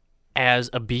as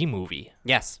a B movie,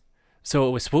 yes. so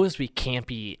it was supposed to be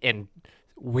campy and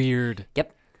weird.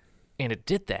 Yep. And it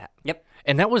did that. Yep.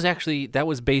 And that was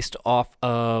based off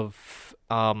of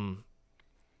Are you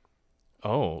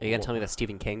gonna tell me the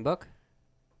Stephen King book?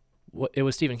 What, it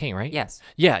was Stephen King, right? Yes.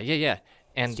 Yeah.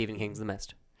 And Stephen King's The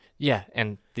Mist. yeah,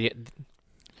 and the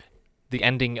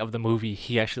ending of the movie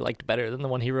he actually liked better than the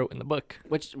one he wrote in the book.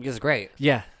 Which is great.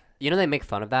 Yeah. You know they make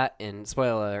fun of that in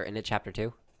spoiler in It Chapter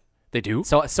 2. They do?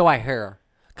 So I hear,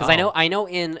 because Oh. I know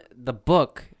in the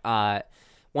book,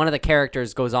 one of the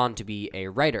characters goes on to be a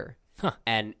writer,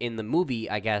 and in the movie,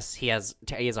 I guess he has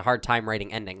a hard time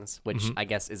writing endings, which I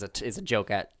guess is a joke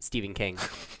at Stephen King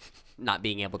not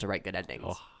being able to write good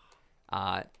endings.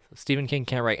 Stephen King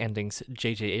can't write endings.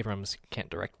 J.J. Abrams can't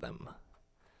direct them.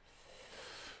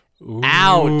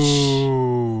 Ouch!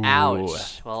 Ooh.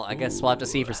 Ouch! Well, I guess we'll have to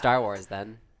see for Star Wars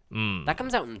then. That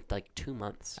comes out in like 2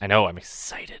 months. I know. I'm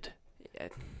excited. Yeah.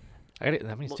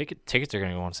 That means tickets are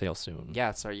going to go on sale soon.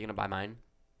 Yeah. So are you gonna buy mine?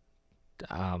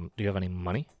 Do you have any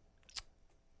money?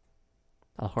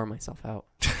 I'll whore myself out.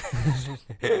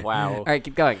 Wow. All right,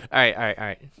 keep going. All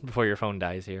right. Before your phone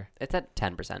dies here. It's at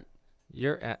 10%.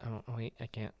 You're at... Oh, wait. I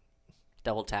can't.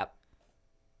 Double tap.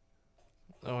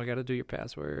 Oh, I got to do your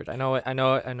password. I know it.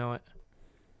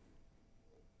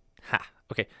 Ha.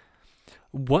 Okay.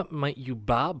 What might you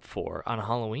bob for on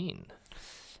Halloween?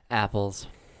 Apples.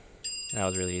 That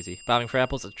was really easy. Bobbing for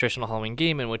apples is a traditional Halloween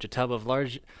game in which a tub or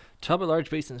large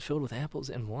basin is filled with apples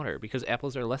and water. Because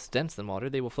apples are less dense than water,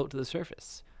 they will float to the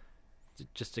surface. It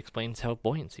just explains how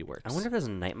buoyancy works. I wonder if there's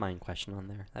a night mine question on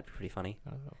there. That'd be pretty funny.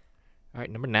 I don't know. All right,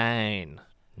 number 9.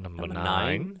 Number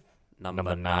 9. Number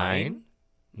Number 9.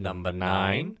 Number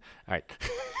 9. All right.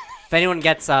 If anyone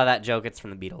gets that joke, it's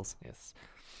from the Beatles. Yes.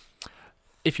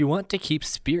 If you want to keep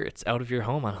spirits out of your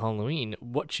home on Halloween,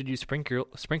 what should you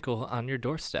sprinkle on your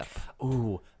doorstep?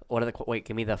 Ooh, what are the wait?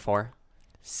 Give me the 4.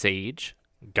 Sage,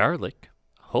 garlic,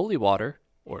 holy water,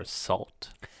 or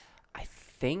salt? I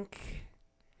think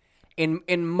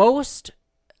in most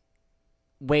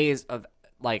ways of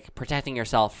like protecting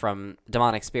yourself from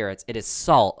demonic spirits, it is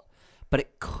salt, but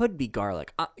it could be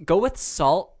garlic. Go with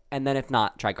salt, and then if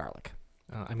not, try garlic.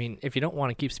 I mean, if you don't want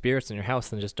to keep spirits in your house,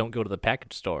 then just don't go to the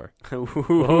package store.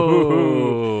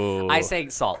 I say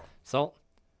salt. Salt.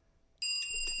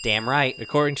 Damn right.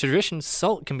 According to tradition,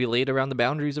 salt can be laid around the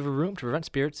boundaries of a room to prevent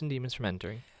spirits and demons from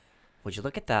entering. Would you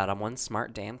look at that? I'm one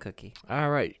smart damn cookie. All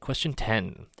right, question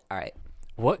 10. All right.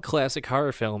 What classic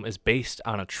horror film is based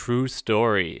on a true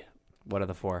story? What are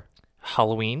the 4?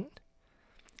 Halloween,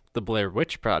 The Blair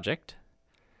Witch Project,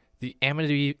 The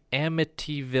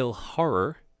Amityville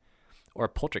Horror, or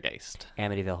Poltergeist?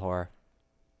 Amityville Horror.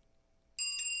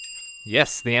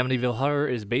 Yes, The Amityville Horror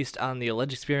is based on the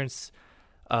alleged experience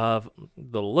of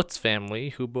the Lutz family,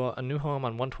 who bought a new home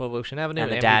on 112 Ocean Avenue in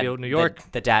Amityville, New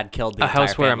York. The dad killed the a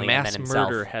house entire where a family and mass then himself.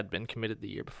 murder had been committed the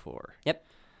year before. Yep.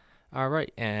 All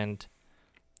right, and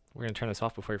we're going to turn this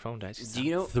off before your phone dies. Do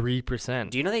you know 3%?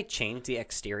 Do you know they changed the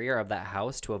exterior of that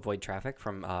house to avoid traffic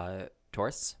from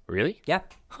tourists? Really? Yeah.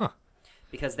 Huh.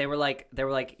 Because they were like,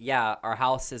 yeah, our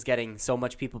house is getting so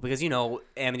much people because the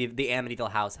Amityville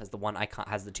house has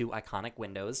has the 2 iconic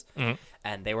windows,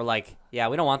 and they were like, yeah,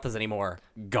 we don't want those anymore.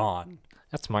 Gone.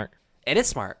 That's smart. It is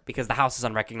smart because the house is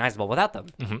unrecognizable without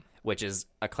them, which is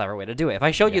a clever way to do it. If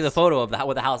I showed you the photo of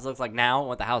what the house looks like now and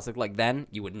what the house looked like then,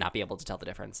 you would not be able to tell the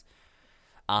difference.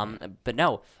 But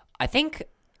no, I think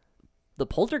the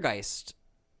Poltergeist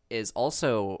is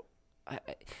also.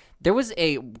 There was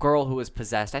a girl who was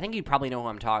possessed. I think you probably know who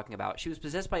I'm talking about. She was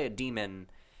possessed by a demon,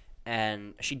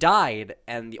 and she died.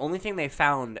 And the only thing they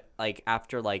found, like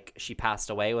after like she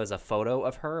passed away, was a photo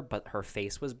of her, but her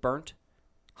face was burnt.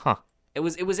 Huh. It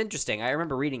was interesting. I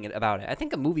remember reading about it. I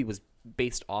think a movie was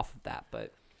based off of that,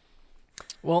 but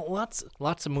Well,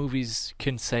 lots of movies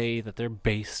can say that they're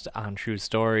based on true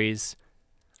stories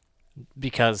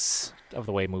because of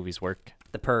the way movies work.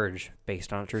 The Purge,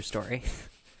 based on a true story.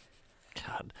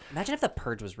 God, Imagine if The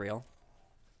Purge was real.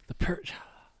 The Purge.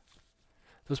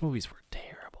 Those movies were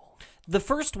terrible. The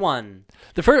first one,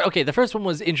 The first one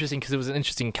was interesting because it was an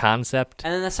interesting concept.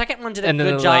 and then the second one did a And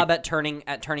then, good job at turning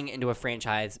it into a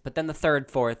franchise. But then the third,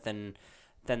 fourth, and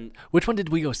then Which one did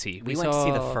we go see? we went to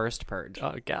see the first Purge.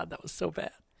 Oh God, that was so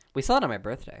bad. We saw it on my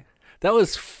birthday. That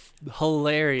was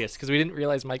hilarious because we didn't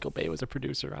realize Michael Bay was a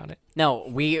producer on it. No,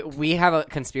 we have a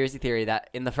conspiracy theory that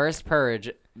in the first Purge,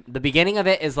 the beginning of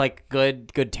it is like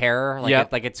good terror,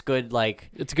 like it's good like.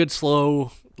 It's a good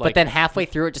slow. But then halfway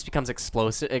through, it just becomes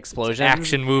explosion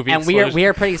action movie. And explosion. we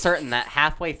are pretty certain that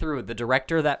halfway through, the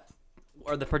director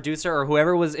or the producer or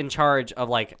whoever was in charge of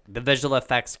like the visual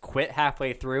effects quit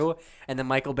halfway through, and then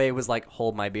Michael Bay was like,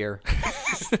 "Hold my beer."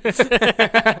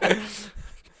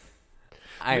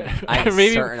 I'm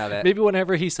certain of it. Maybe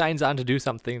whenever he signs on to do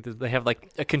something, they have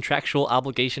like a contractual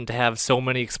obligation to have so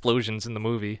many explosions in the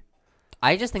movie.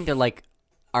 I just think they're like,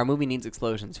 our movie needs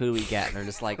explosions. Who do we get? And they're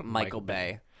just like Michael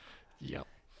Bay. Yep.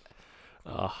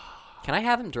 Can I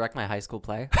have him direct my high school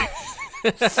play?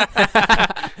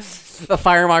 The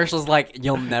fire marshal's like,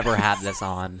 you'll never have this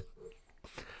on.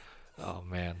 Oh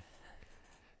man.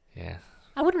 Yeah.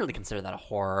 I wouldn't really consider that a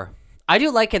horror. I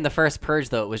do like in the first Purge,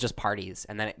 though, it was just parties,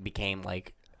 and then it became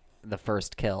like the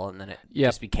first kill, and then it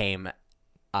just became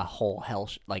a whole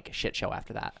shit show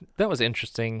after that. That was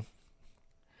interesting.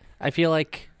 I feel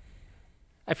like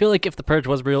if the Purge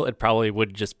was real, it probably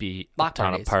would just be Block a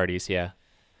ton parties. of parties. Yeah.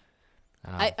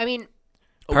 I mean,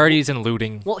 Parties and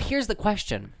looting. well, here's the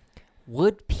question: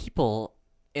 would people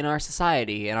in our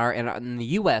society, in the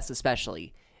U.S.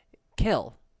 especially,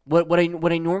 kill? Would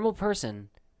a normal person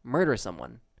murder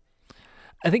someone?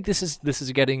 I think this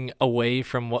is getting away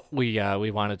from what we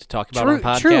wanted to talk about on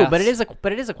podcast. True, but it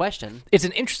is a question. It's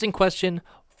an interesting question,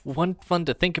 one fun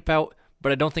to think about,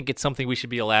 but I don't think it's something we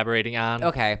should be elaborating on.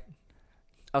 Okay.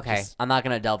 I'm not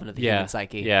gonna delve into the human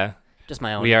psyche. Yeah. Just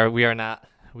my own. We are not.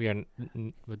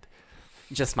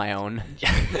 Just my own.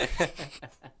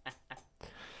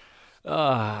 All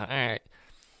right.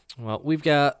 Well, we've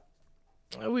got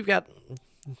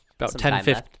about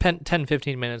Some 10,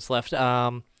 15 minutes left.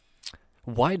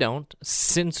 Why don't,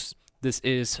 since this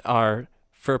is our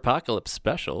Furpocalypse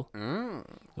special,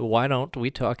 why don't we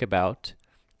talk about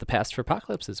the past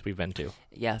Furpocalypses we've been to?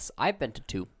 Yes, I've been to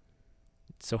 2.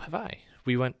 So have I.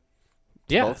 We went.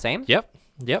 Yeah. Both same? Yep.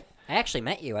 I actually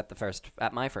met you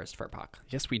at my first FurPoc.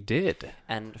 Yes, we did.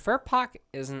 And FurPoc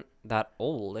isn't that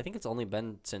old. I think it's only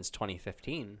been since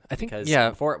 2015. I think, because yeah.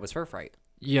 before it was Fur Fright,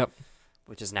 Yep.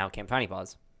 which is now Camp Tiny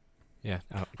Paws. Yeah.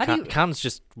 How do you- Con's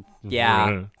just.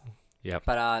 Yeah. Yep.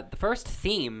 But the first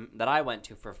theme that I went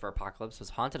to for Furpocalypse was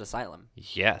Haunted Asylum,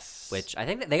 Yes. which I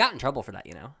think that they got in trouble for that.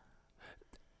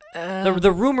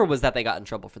 The rumor was that they got in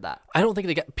trouble for that. I don't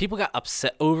think people got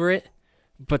upset over it,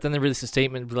 but then they released a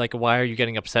statement like, "Why are you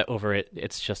getting upset over it?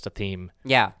 It's just a theme."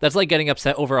 Yeah. That's like getting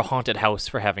upset over a haunted house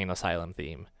for having an asylum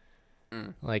theme.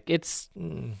 Like it's.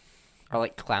 Or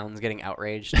like clowns getting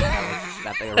outraged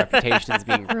that their reputation is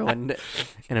being ruined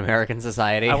in American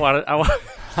society. I want.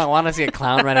 I want to see a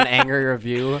clown write an angry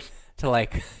review to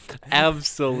like,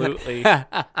 Absolutely.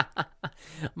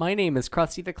 my name is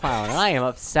Krusty the Clown, and I am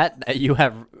upset that you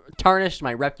have tarnished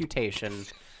my reputation.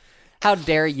 How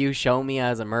dare you show me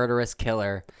as a murderous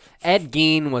killer? Ed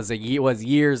Gein was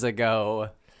years ago.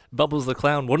 Bubbles the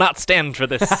clown will not stand for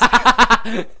this.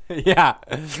 Yeah.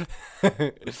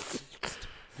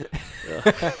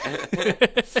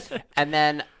 And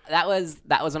then that was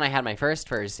when I had my first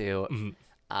fursuit.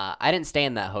 I didn't stay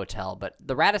in that hotel, but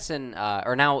the Radisson,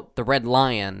 or now the Red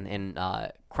Lion in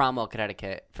Cromwell,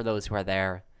 Connecticut, for those who are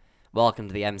there, welcome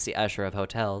to the MC Escher of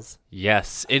hotels.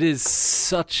 Yes, it is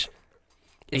such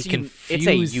It's confusing.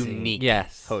 a unique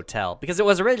hotel because it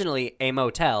was originally a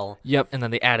motel, Yep, and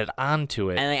then they added on to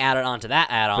it. and they added on to that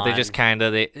add-on. But they just kind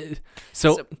of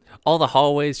so all the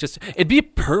hallways just it'd be a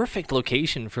perfect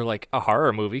location for like a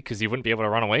horror movie because you wouldn't be able to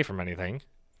run away from anything.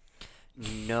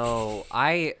 No,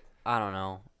 I don't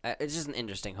know. It's just an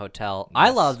interesting hotel. I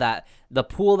love that the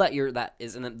pool that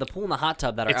is in the pool and the hot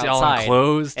tub that are It's outside. all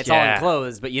enclosed. It's all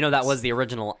enclosed, but that was the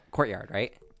original courtyard,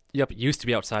 right? Yep, it used to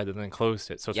be outside and then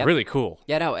closed it, so it's Yep. really cool.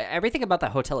 Yeah, no, everything about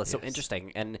that hotel is so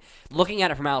interesting. And looking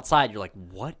at it from outside, you're like,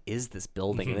 what is this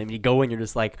building? And then you go in, you're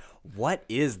just like, what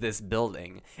is this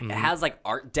building? It has like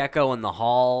Art Deco in the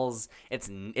halls. It's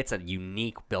a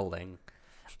unique building.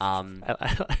 I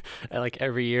like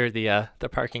every year the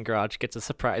parking garage gets a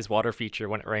surprise water feature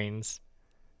when it rains.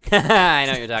 I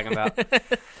know what you're talking about.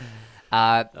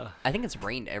 I think it's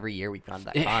rained every year we've gone to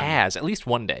that It con. has at least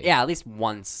one day. Yeah, at least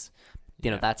once.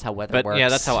 That's how weather But works. yeah,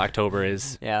 that's how October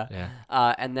is. Yeah.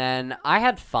 Yeah. And then I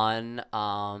had fun.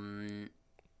 I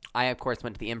of course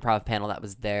went to the improv panel that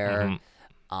was there.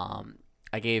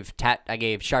 I gave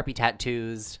Sharpie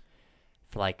tattoos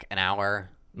for like an hour.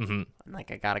 Mm-hmm. And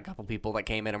like I got a couple people that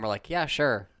came in and were like, "Yeah,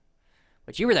 sure."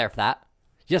 But you were there for that.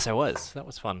 Yes, I was. That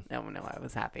was fun. No, I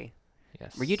was happy.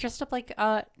 Yes. Were you dressed up like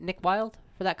Nick Wilde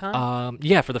for that con?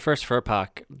 Yeah, for the first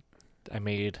FurPoc, I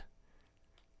made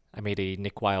a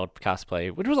Nick Wilde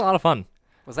cosplay, which was a lot of fun.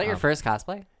 Was that your first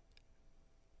cosplay?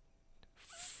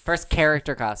 First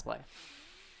character cosplay?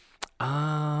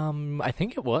 I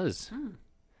think it was.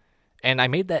 And I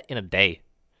made that in a day.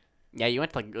 Yeah, you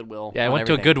went to like Goodwill. Yeah, I on went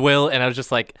to everything. a Goodwill and I was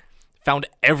just like, found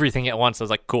everything at once. I was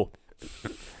like, cool.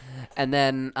 And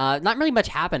then not really much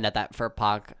happened at that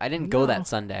FurPoc. I didn't go that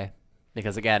Sunday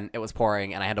because, again, it was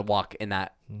pouring and I had to walk in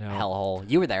that hellhole.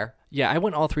 You were there. Yeah, I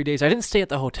went all 3 days. I didn't stay at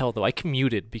the hotel, though. I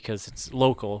commuted because it's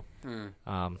local,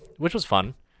 which was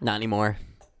fun. Not anymore.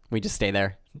 We just stay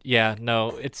there. Yeah,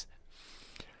 no,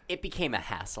 It became a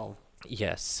hassle.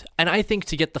 yes. And I think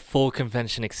to get the full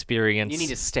convention experience, You need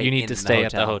to stay You need in to the stay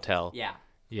at the hotel. hotel. Yeah.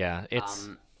 Yeah, it's...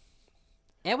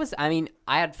 It was, I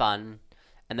had fun.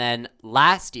 And then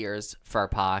last year's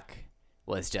FurPoc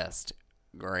was just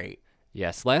great.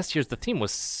 Yes, last year's the theme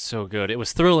was so good. It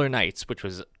was Thriller Nights, which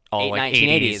was all Eight like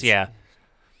 1980s. 80s. Yeah,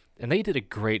 and they did a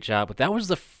great job. But that was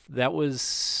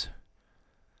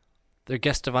their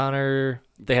guest of honor.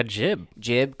 They had Jib.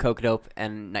 Jib, Cocodope,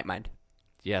 and Nightmind.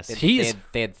 Yes,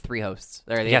 They had three hosts.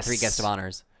 They had three guest of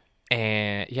honors.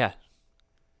 And yeah,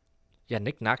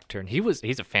 Nick Nocturne.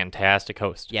 He's a fantastic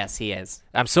host. Yes, he is.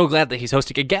 I'm so glad that he's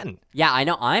hosting again. Yeah, I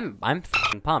know. I'm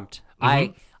f***ing pumped.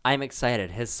 I'm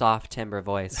excited. His soft timbre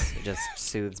voice just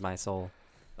soothes my soul.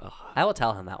 I will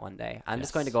tell him that one day. I'm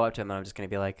just going to go up to him and I'm just going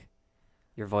to be like,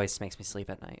 "Your voice makes me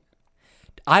sleep at night."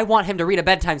 I want him to read a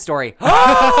bedtime story. Can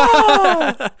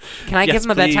I give him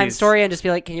a bedtime please. story and just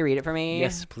be like, "Can you read it for me?"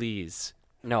 Yes, please.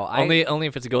 No, Only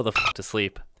if it's go the to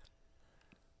sleep.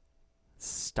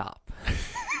 Stop.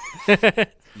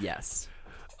 Yes.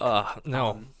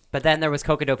 No. But then there was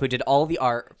Cocodope who did all the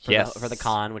art for the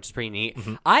con, which is pretty neat.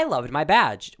 I loved my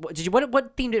badge. What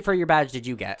themed for your badge did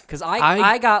you get? Because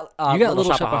I got you got Little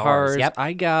Shop Shop of of Horrors. Horrors. Yep.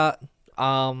 I got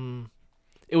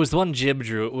it was the one Jib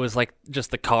drew. It was like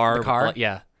just the car. The car?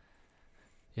 Yeah,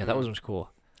 that was cool.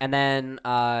 And then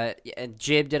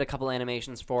Jib did a couple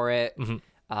animations for it.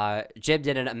 Jib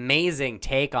did an amazing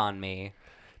take on me.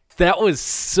 That was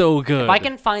so good. If I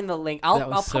can find the link, That I'll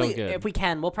was so probably, good. if we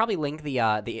can, we'll probably link the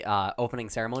opening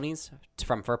ceremonies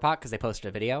from Furpok because they posted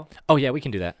a video. Oh yeah, we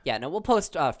can do that. Yeah, no, we'll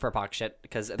post Furpok shit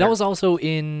because That was also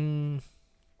in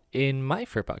my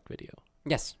Furpok video.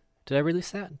 yes. Did I release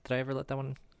that? Did I ever let that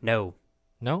one? No.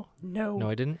 No, No. no,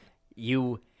 I didn't.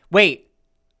 You wait.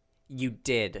 You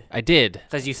did I did.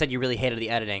 because you said you really hated the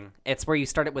editing. It's where you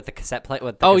started with the cassette play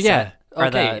with the Oh cassette, yeah. or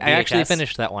Okay, the I actually VHS.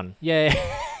 finished that one. Yay.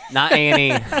 Not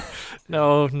Annie.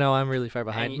 No, I'm really far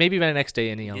behind. you- Maybe by the next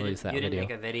day, Annie, I'll You release didn't, that you didn't video.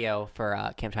 make a video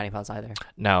for Camp Tiny Paws either.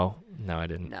 No, I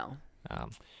didn't. No.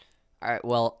 Um, All right.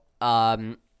 Well,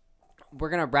 we're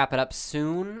gonna wrap it up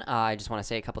soon. I just want to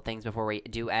say a couple things before we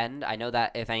do end. I know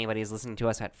that if anybody is listening to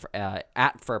us at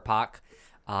Furpok,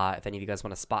 if any of you guys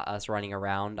want to spot us running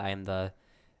around, I am the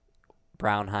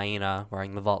brown hyena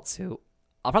wearing the vault suit.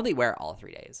 I'll probably wear it all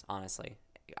 3 days. Honestly,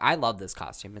 I love this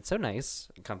costume. It's so nice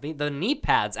and comfy. The knee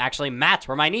pads actually match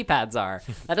where my knee pads are.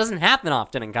 That doesn't happen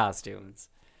often in costumes.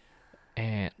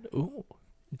 and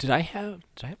did I have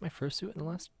my fursuit in the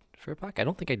last Furpok? I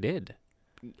don't think I did.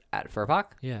 At Furpok,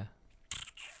 Yeah,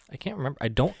 I can't remember. I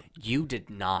don't. you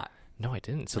did not. No, I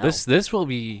didn't. So No. this will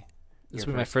be Your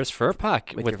my first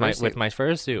Furpok with with your my fursuit. with my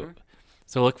fursuit. Mhm.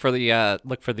 So look for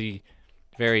the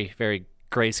very very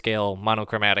grayscale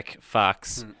monochromatic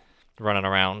fox Mm. running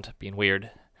around being weird.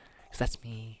 'Cause that's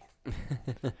me.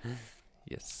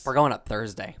 Yes. We're going up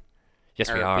Thursday.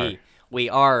 Yes, we Or are. We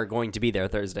are going to be there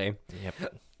Thursday.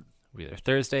 Yep. We're there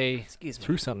Thursday Excuse me.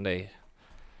 through Sunday,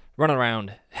 running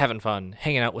around, having fun,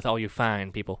 hanging out with all you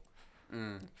fine people,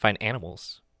 fine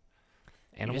animals,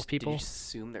 animals Did you people.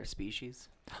 assume their species?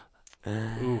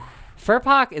 Ooh.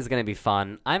 Furpok is going to be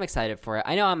fun. I'm excited for it.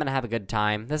 I know I'm going to have a good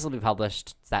time. This will be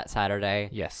published that Saturday.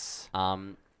 Yes.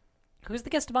 Who's the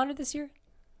guest of honor this year?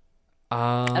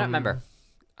 I I don't remember.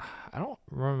 I don't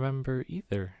remember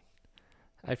either.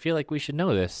 I feel like we should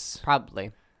know this.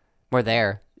 Probably. We're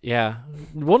there. Yeah,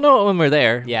 we'll know it when we're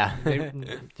there. Yeah.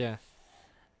 Yeah.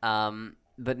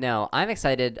 But no, I'm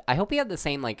excited. I hope we have the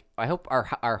same, I hope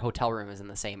our hotel room is in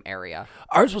the same area.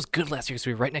 Ours was good last year because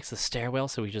we were right next to the stairwell,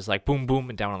 so we just like boom, boom,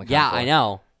 and down on the Yeah, ground I floor.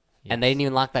 know. And they Yes. didn't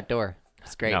even lock that door.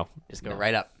 It's great. No. Just go No.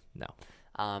 right up. No.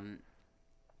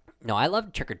 No, I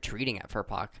love trick-or-treating at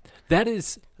Furpok. That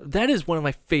is one of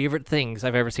my favorite things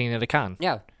I've ever seen at a con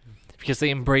Yeah. because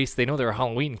they know they're a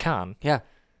Halloween con, Yeah.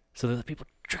 so that the people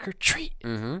trick or treat.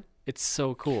 Mm-hmm. It's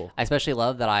so cool. I especially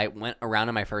love that I went around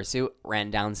in my fursuit, ran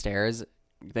downstairs,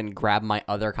 then grabbed my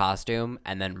other costume,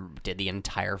 and then did the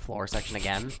entire floor section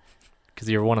again. Because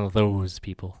you're one of those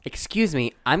people. Excuse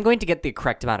me, I'm going to get the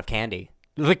correct amount of candy.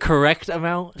 The correct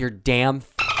amount? You're damn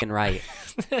f***ing right.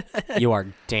 You are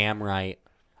damn right.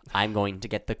 I'm going to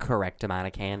get the correct amount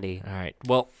of candy. All right.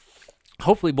 Well,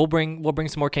 hopefully we'll bring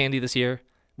some more candy this year.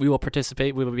 We will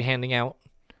participate. We will be handing out,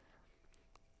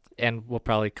 and we'll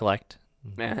probably collect.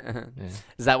 Yeah.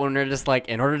 Is that when we're just like,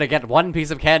 in order to get one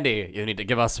piece of candy, you need to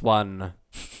give us one?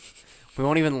 We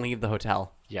won't even leave the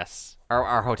hotel. Yes.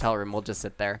 Our hotel room, we'll just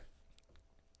sit there.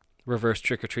 Reverse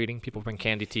trick or treating. People bring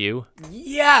candy to you.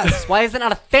 Yes! Why is that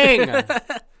not a thing?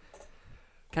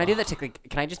 Can I do that to, can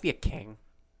I just be a king?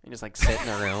 And just sit in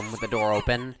a room with the door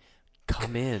open?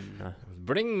 Come in.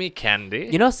 Bring me candy.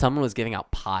 You know someone was giving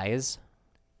out pies?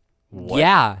 What?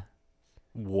 Yeah.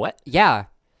 What? Yeah.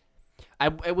 I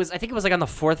think it was on the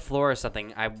 4th floor or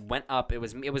something. I went up. It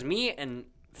was me and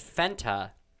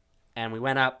Fenta, and we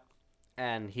went up,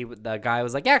 and the guy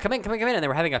was like, "Yeah, come in," and they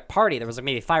were having a party. There was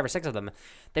maybe 5 or 6 of them.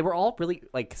 They were all really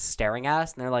staring at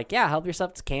us, and they're like, "Yeah, help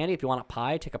yourself to candy. If you want a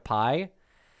pie, take a pie."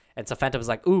 And so Fenta was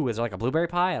like, "Ooh, is there a blueberry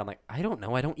pie?" And I'm like, "I don't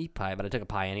know. I don't eat pie, but I took a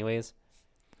pie anyways."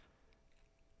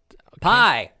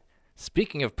 Pie.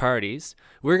 Speaking of parties,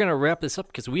 we're gonna wrap this up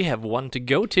because we have one to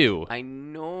go to. I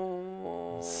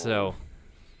know. So,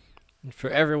 for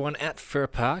everyone at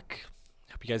Furpok,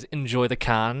 hope you guys enjoy the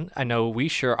con. I know we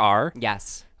sure are.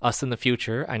 Yes. Us in the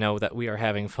future, I know that we are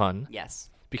having fun Yes.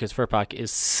 because Furpok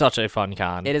is such a fun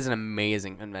con. It is an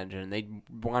amazing convention. They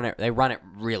run it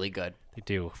really good. They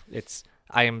do.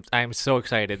 I am so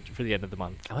excited for the end of the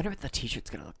month. I wonder what the t-shirt's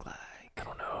gonna look like. I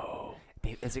don't know.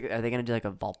 Are they gonna do a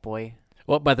Vault Boy?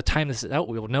 Well, by the time this is out,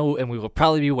 we will know, and we will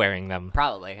probably be wearing them.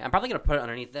 Probably. I'm probably gonna put it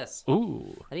underneath this.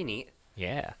 Ooh, That'd be neat.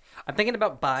 yeah. I'm thinking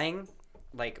about buying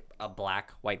a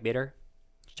black white beater,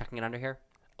 chucking it under here.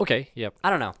 Okay, yep. I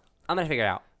don't know. I'm gonna figure it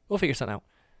out. We'll figure something out.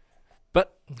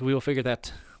 But we will figure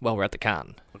that while we're at the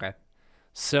con. Okay.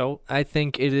 So I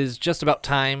think it is just about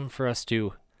time for us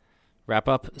to wrap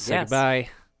up, say Yes. goodbye,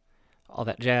 all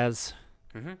that jazz.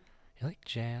 Mm-hmm. You like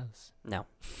jazz? No.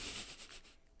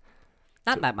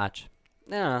 Not that much.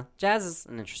 No. Jazz is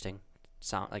an interesting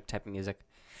sound, type of music.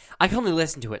 I can only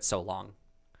listen to it so long.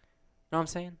 what I'm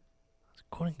saying?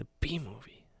 Quoting the B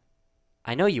movie.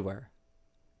 I know you were.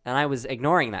 And I was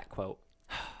ignoring that quote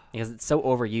because it's so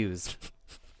overused.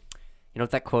 You know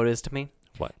what that quote is to me?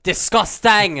 What?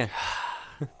 Disgusting!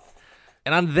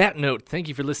 And on that note, thank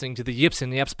you for listening to the Yips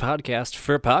and Yaps podcast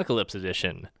for Apocalypse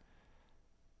Edition.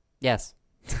 Yes.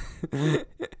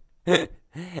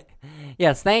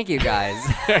 Yes, thank you, guys.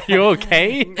 Are you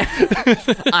okay?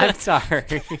 I'm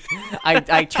sorry.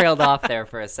 I trailed off there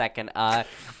for a second.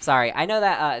 Sorry. I know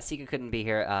that Sika couldn't be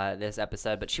here this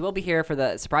episode, but she will be here for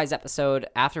the surprise episode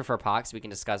after for POX. We can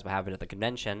discuss what happened at the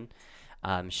convention.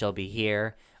 She'll be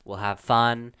here. We'll have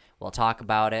fun. We'll talk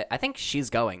about it. I think she's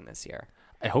going this year.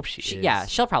 I hope she is. Yeah,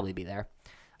 she'll probably be there.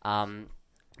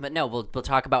 But no, we'll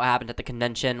talk about what happened at the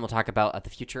convention. We'll talk about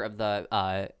the future of the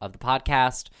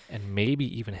podcast, And maybe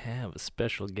even have a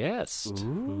special guest.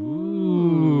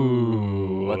 Ooh.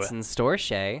 What's in store,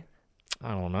 Shay?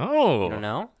 I don't know. You don't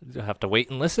know? You'll have to wait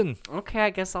and listen. Okay,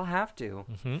 I guess I'll have to.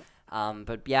 Mm-hmm.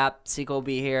 But yeah, Sequel will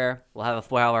be here. We'll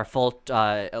have our full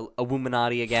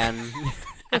Illuminati again.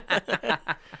 Is that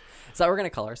what we're gonna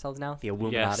call ourselves now? The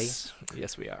Illuminati.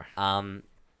 Yes, we are.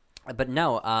 But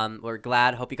no, we're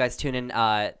glad. Hope you guys tune in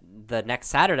the next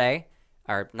Saturday,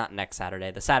 or not next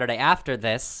Saturday, the Saturday after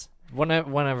this.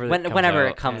 Whenever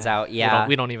it comes out, yeah.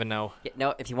 We don't even know. Yeah,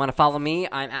 no, if you want to follow me,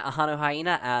 I'm at Ahanu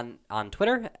Hyena and on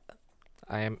Twitter.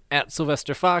 I am at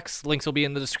Sylvester Fox. Links will be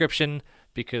in the description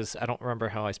because I don't remember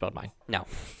how I spelled mine. No.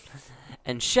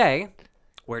 And Shay,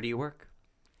 where do you work?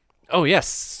 Oh,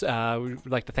 yes. We would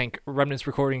like to thank Remnants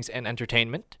Recordings and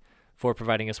Entertainment for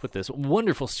providing us with this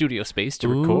wonderful studio space to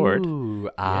record. Ooh,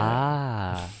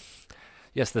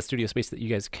 Yes, the studio space that you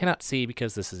guys cannot see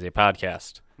because this is a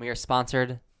podcast. We are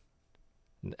sponsored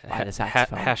by the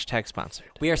saxophone. Hashtag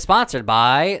sponsored. We are sponsored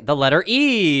by the letter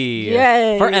E.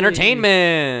 Yay! For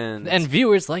entertainment. And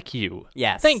viewers like you.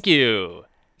 Yes. Thank you.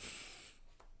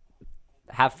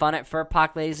 Have fun at Fur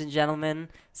Park, ladies and gentlemen.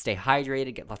 Stay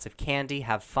hydrated, get lots of candy,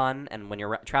 have fun, and when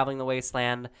you're traveling the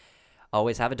wasteland,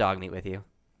 always have a dog meat with you.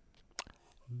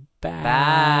 Bye. Bye.